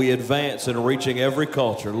that we advance in reaching every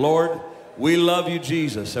culture. Lord, we love you,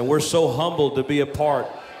 Jesus, and we're so humbled to be a part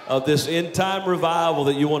of this end-time revival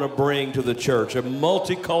that you want to bring to the church, a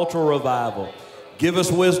multicultural revival. Give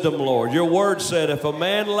us wisdom, Lord. Your word said, if a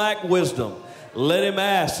man lack wisdom, let him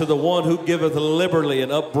ask to the one who giveth liberally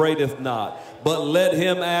and upbraideth not, but let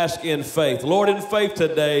him ask in faith. Lord, in faith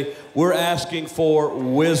today, we're asking for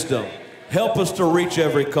wisdom. Help us to reach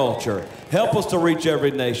every culture. Help us to reach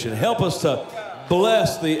every nation. Help us to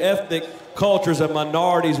bless the ethnic cultures and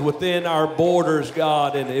minorities within our borders,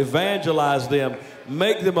 God, and evangelize them.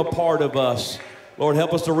 Make them a part of us. Lord,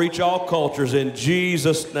 help us to reach all cultures. In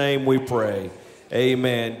Jesus' name we pray.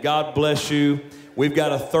 Amen. God bless you. We've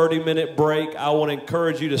got a 30-minute break. I want to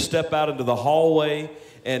encourage you to step out into the hallway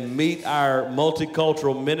and meet our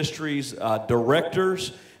Multicultural Ministries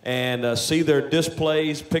directors and see their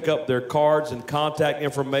displays, pick up their cards and contact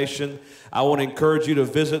information. I want to encourage you to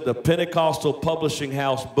visit the Pentecostal Publishing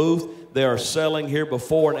House booth. They are selling here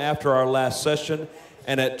before and after our last session.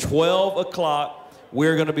 And at 12 o'clock,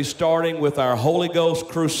 we're going to be starting with our Holy Ghost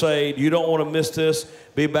Crusade. You don't want to miss this.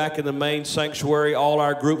 Be back in the main sanctuary. All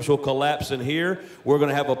our groups will collapse in here. We're going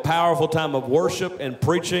to have a powerful time of worship and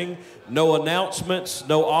preaching. No announcements,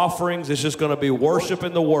 no offerings. It's just going to be worship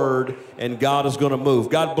in the Word, and God is going to move.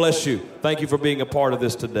 God bless you. Thank you for being a part of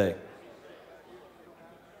this today.